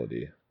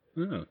fidelity.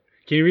 Oh.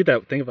 Can you read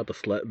that thing about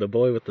the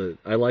boy with the...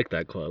 I like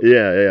that quote.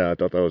 Yeah, I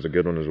thought that was a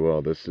good one as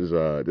well. This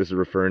is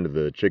referring to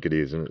the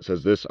chickadees, and it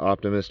says, this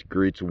optimist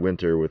greets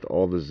winter with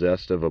all the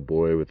zest of a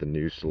boy with a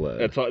new sled.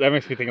 That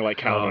makes me think of like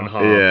Calvin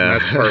Hobbes. Yeah.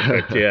 That's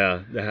perfect,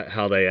 yeah,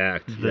 how they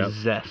act. The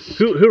zest.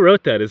 Who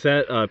wrote that? Is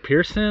that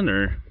Pearson,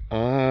 or...?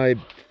 I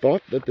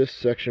thought that this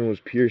section was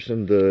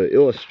Pearson. The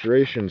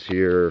illustrations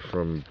here are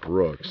from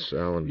Brooks,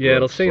 Alan Brooks. Yeah,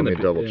 it'll say Let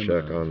me double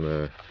check on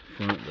the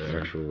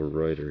actual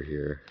writer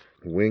here.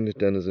 Winged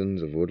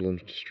denizens of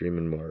woodland, stream,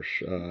 and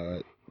marsh.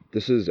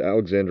 This is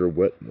Alexander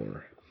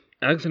Wetmore.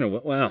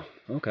 Wow.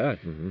 Okay.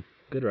 Mm-hmm.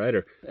 Good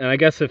writer. And I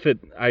guess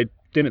I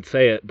didn't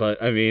say it,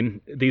 but I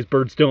mean, these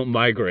birds don't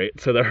migrate,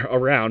 so they're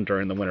around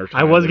during the winter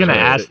time. I was going to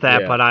ask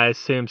that, but I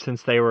assume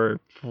since they were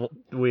in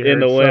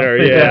the winter,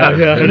 yeah.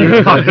 And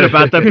you're talking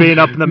about them being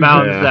up in the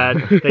mountains,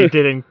 that they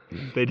didn't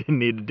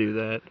need to do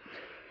that.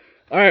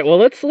 All right, well,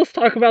 let's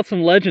talk about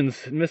some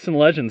legends, missing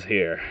legends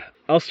here.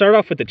 I'll start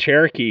off with the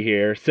Cherokee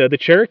here. So the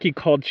Cherokee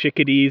called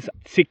chickadees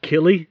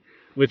Chickadee,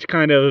 which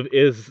kind of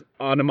is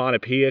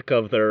onomatopoeic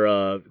of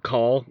their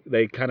call.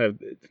 They kind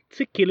of,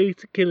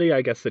 Chickadee,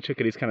 I guess the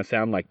chickadees kind of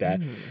sound like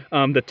that.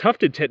 The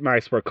tufted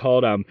titmice were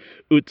called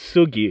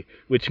Utsugi,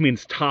 which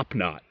means top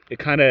knot. It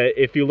kind of,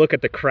 if you look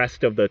at the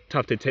crest of the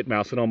tufted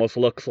titmouse, it almost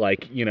looks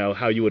like,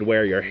 how you would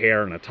wear your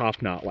hair in a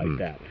top knot like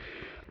that.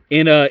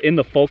 In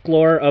the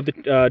folklore of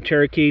the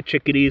Cherokee,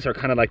 chickadees are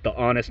kind of like the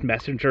honest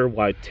messenger,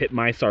 while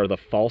titmice are the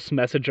false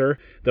messenger.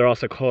 They're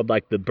also called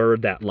like the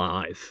bird that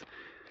lies.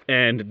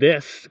 And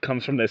this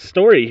comes from this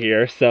story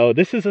here. So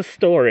this is a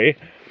story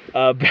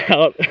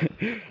about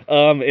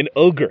an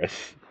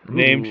ogress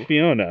named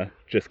Fiona.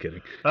 Just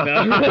kidding.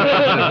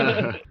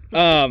 No.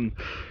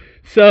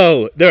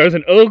 So there was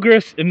an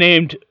ogress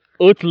named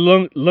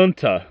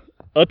Utlunta,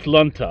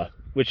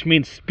 which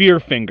means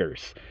spear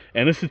fingers.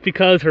 And this is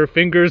because her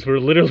fingers were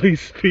literally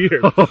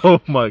spears.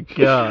 Oh my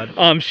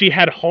god. She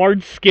had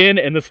hard skin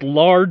and this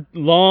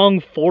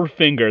long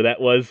forefinger that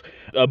was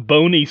a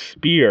bony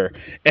spear.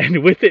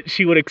 And with it,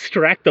 she would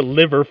extract the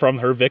liver from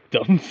her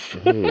victims.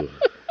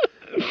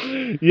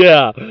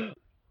 Yeah.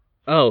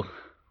 Oh,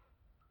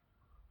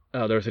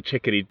 there's a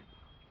chickadee.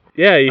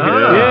 Yeah,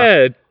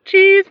 yeah.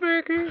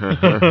 Cheeseburger.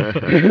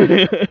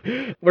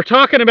 We're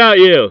talking about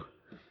you.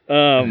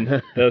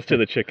 Those to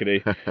the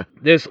chickadee.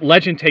 This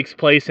legend takes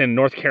place in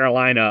North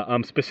Carolina,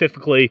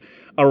 specifically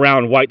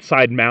around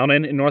Whiteside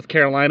Mountain in North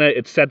Carolina.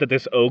 It's said that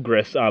this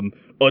ogress,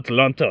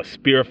 Otlanta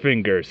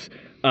Spearfingers,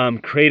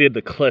 created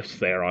the cliffs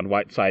there on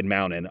Whiteside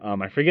Mountain.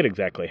 I forget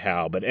exactly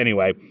how, but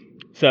anyway.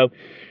 So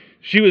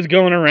she was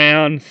going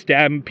around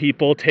stabbing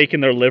people, taking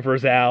their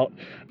livers out.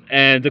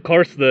 And, of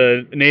course,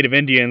 the Native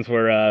Indians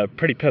were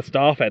pretty pissed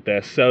off at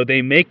this, so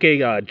they make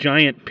a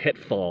giant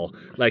pitfall,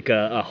 like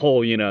a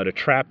hole, to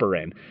trap her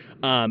in.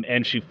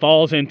 And she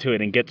falls into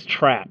it and gets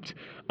trapped.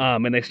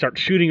 And they start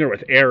shooting her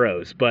with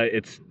arrows, but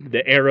it's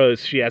the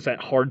arrows, she has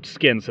that hard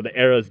skin, so the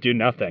arrows do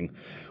nothing.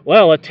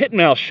 Well, a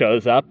titmouse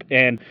shows up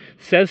and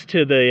says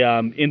to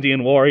the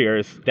Indian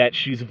warriors that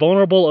she's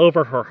vulnerable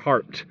over her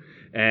heart.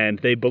 And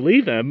they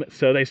believe him,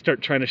 so they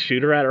start trying to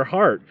shoot her at her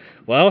heart.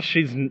 Well,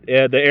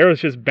 the arrows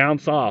just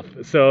bounce off,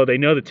 so they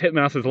know the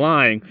titmouse is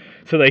lying.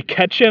 So they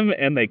catch him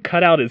and they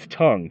cut out his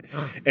tongue.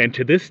 And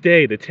to this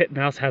day, the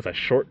titmouse has a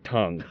short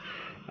tongue.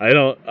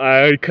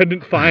 I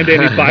couldn't find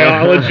any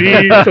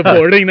biology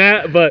supporting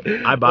that, but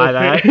I buy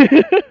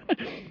that.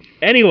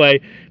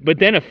 Anyway, but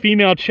then a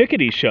female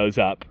chickadee shows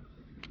up,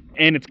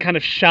 and it's kind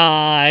of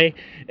shy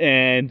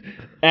and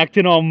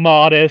acting all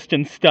modest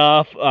and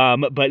stuff,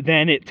 but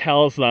then it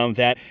tells them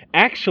that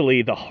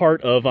actually the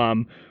heart of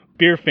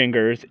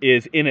Spearfingers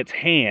is in its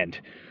hand.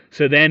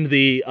 So then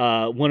the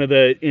one of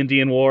the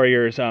Indian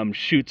warriors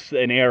shoots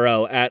an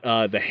arrow at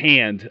the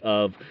hand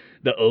of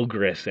the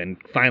ogress and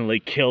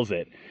finally kills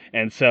it.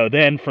 And so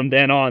then from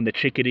then on, the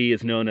chickadee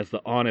is known as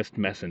the honest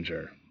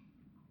messenger.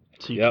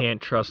 So you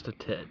can't trust a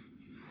tit.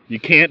 You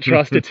can't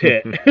trust a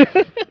tit.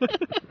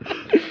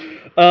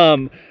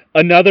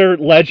 Another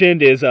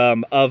legend is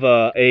of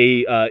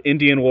a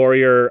Indian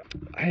warrior.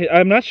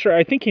 I'm not sure.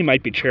 I think he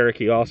might be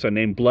Cherokee also,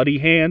 named Bloody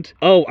Hand.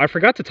 Oh, I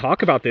forgot to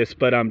talk about this,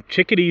 but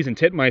chickadees and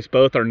titmice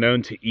both are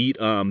known to eat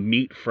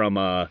meat from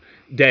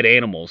dead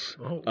animals.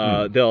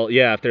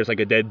 If there's like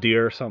a dead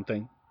deer or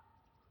something.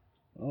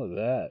 What was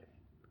that?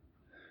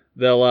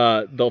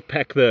 They'll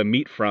peck the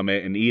meat from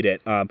it and eat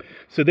it.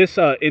 So this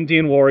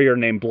Indian warrior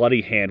named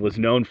Bloody Hand was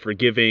known for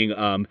giving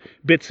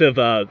bits of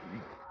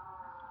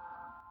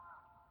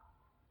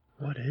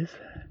what is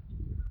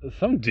that?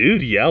 Some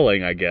dude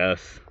yelling, I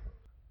guess.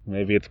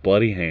 Maybe it's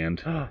Bloody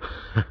Hand.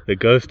 The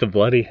ghost of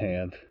Bloody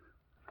Hand.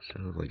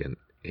 Sounds like an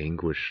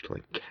anguished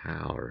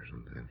cow or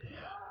something.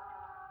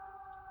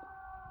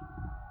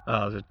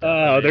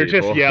 Oh, they're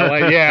just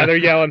yelling. Yeah, they're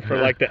yelling for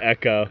the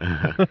echo.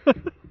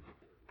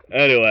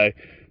 Anyway,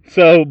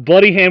 so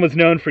Bloody Hand was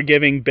known for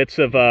giving bits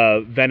of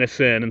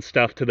venison and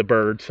stuff to the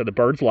birds, so the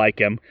birds like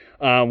him.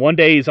 One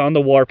day he's on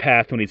the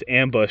warpath when he's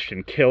ambushed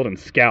and killed and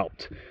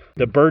scalped.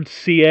 The birds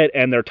see it,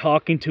 and they're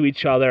talking to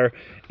each other,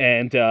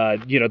 and,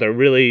 they're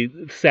really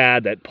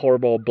sad that poor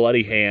old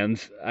Bloody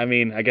Hands,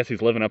 I guess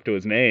he's living up to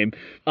his name.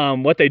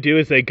 What they do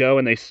is they go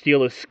and they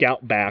steal his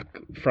scalp back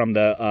from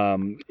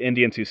the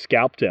Indians who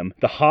scalped him.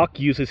 The hawk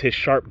uses his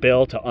sharp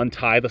bill to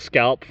untie the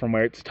scalp from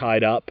where it's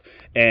tied up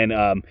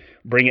and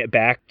bring it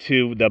back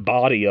to the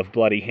body of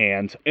Bloody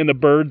Hands. And the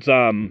birds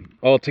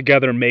all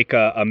together make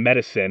a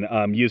medicine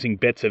using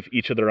bits of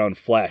each of their own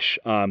flesh.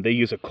 They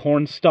use a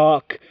corn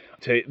stalk.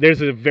 There's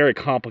a very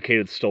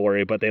complicated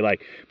story, but they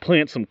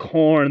plant some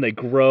corn, they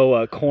grow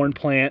a corn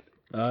plant.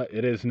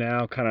 It is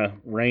now kind of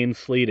rain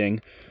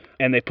sleeting.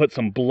 And they put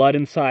some blood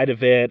inside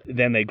of it.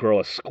 Then they grow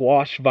a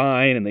squash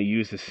vine and they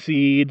use the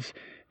seeds.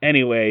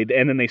 Anyway,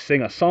 and then they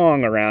sing a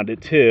song around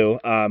it too.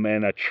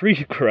 And a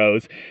tree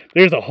grows.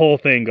 There's a whole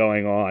thing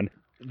going on.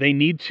 they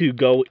need to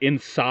go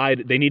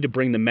inside. They need to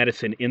bring the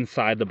medicine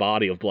inside the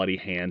body of Bloody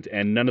Hand,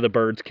 and none of the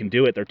birds can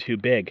do it. They're too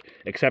big,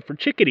 except for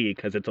Chickadee,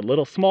 because it's a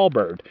little small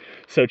bird.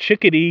 So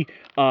Chickadee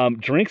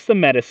drinks the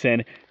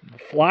medicine,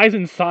 flies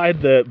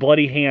inside the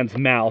Bloody Hand's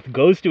mouth,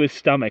 goes to his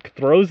stomach,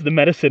 throws the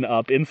medicine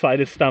up inside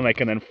his stomach,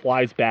 and then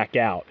flies back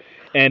out.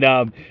 And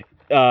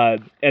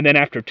then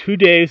after 2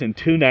 days and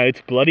 2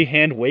 nights, Bloody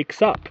Hand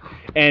wakes up.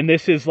 And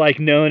this is like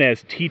known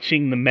as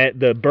teaching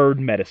the bird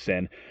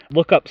medicine.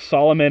 Look up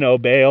Solomon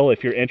O'Bale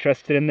if you're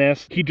interested in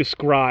this. He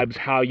describes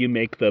how you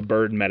make the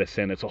bird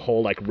medicine. It's a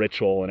whole like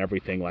ritual and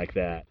everything like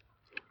that.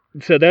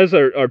 So those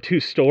are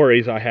 2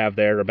 stories I have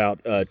there about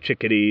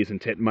chickadees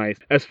and titmice.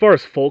 As far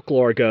as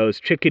folklore goes,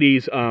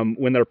 chickadees,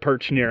 when they're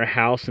perched near a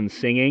house and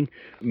singing,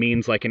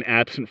 means like an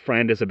absent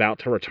friend is about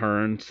to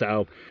return.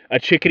 So a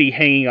chickadee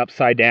hanging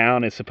upside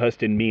down is supposed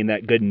to mean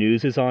that good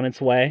news is on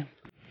its way.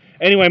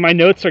 Anyway, my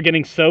notes are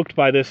getting soaked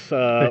by this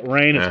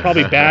rain. It's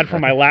probably bad for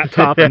my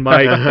laptop and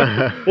mic.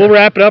 We'll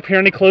wrap it up here.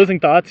 Any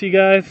closing thoughts, you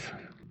guys?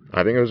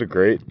 I think it was a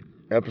great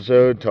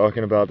episode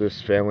talking about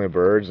this family of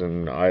birds,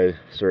 and I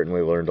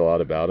certainly learned a lot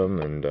about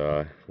them, and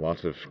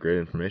lots of great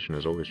information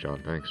as always,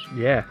 John. Thanks.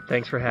 Yeah,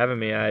 thanks for having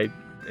me. I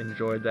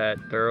enjoyed that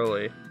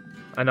thoroughly.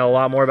 I know a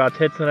lot more about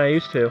tits than I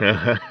used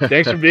to.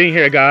 Thanks for being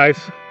here, guys.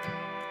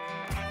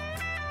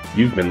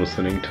 You've been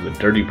listening to the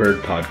Dirty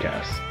Bird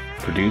Podcast,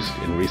 produced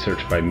and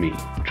researched by me,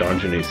 John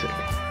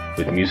Janusik,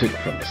 with music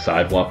from the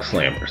Sidewalk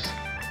Slammers.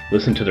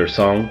 Listen to their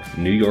song,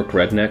 New York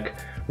Redneck,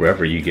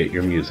 wherever you get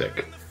your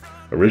music.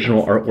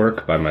 Original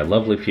artwork by my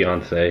lovely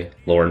fiancée,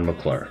 Lauren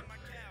McClure.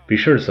 Be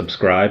sure to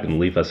subscribe and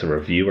leave us a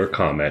review or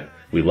comment.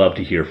 We love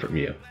to hear from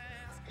you.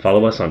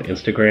 Follow us on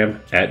Instagram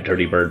at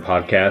Dirty Bird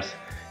Podcast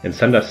and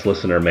send us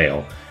listener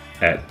mail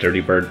at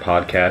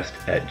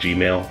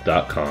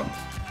dirtybirdpodcast@gmail.com.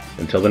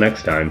 Until the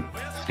next time,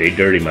 stay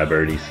dirty, my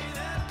birdies.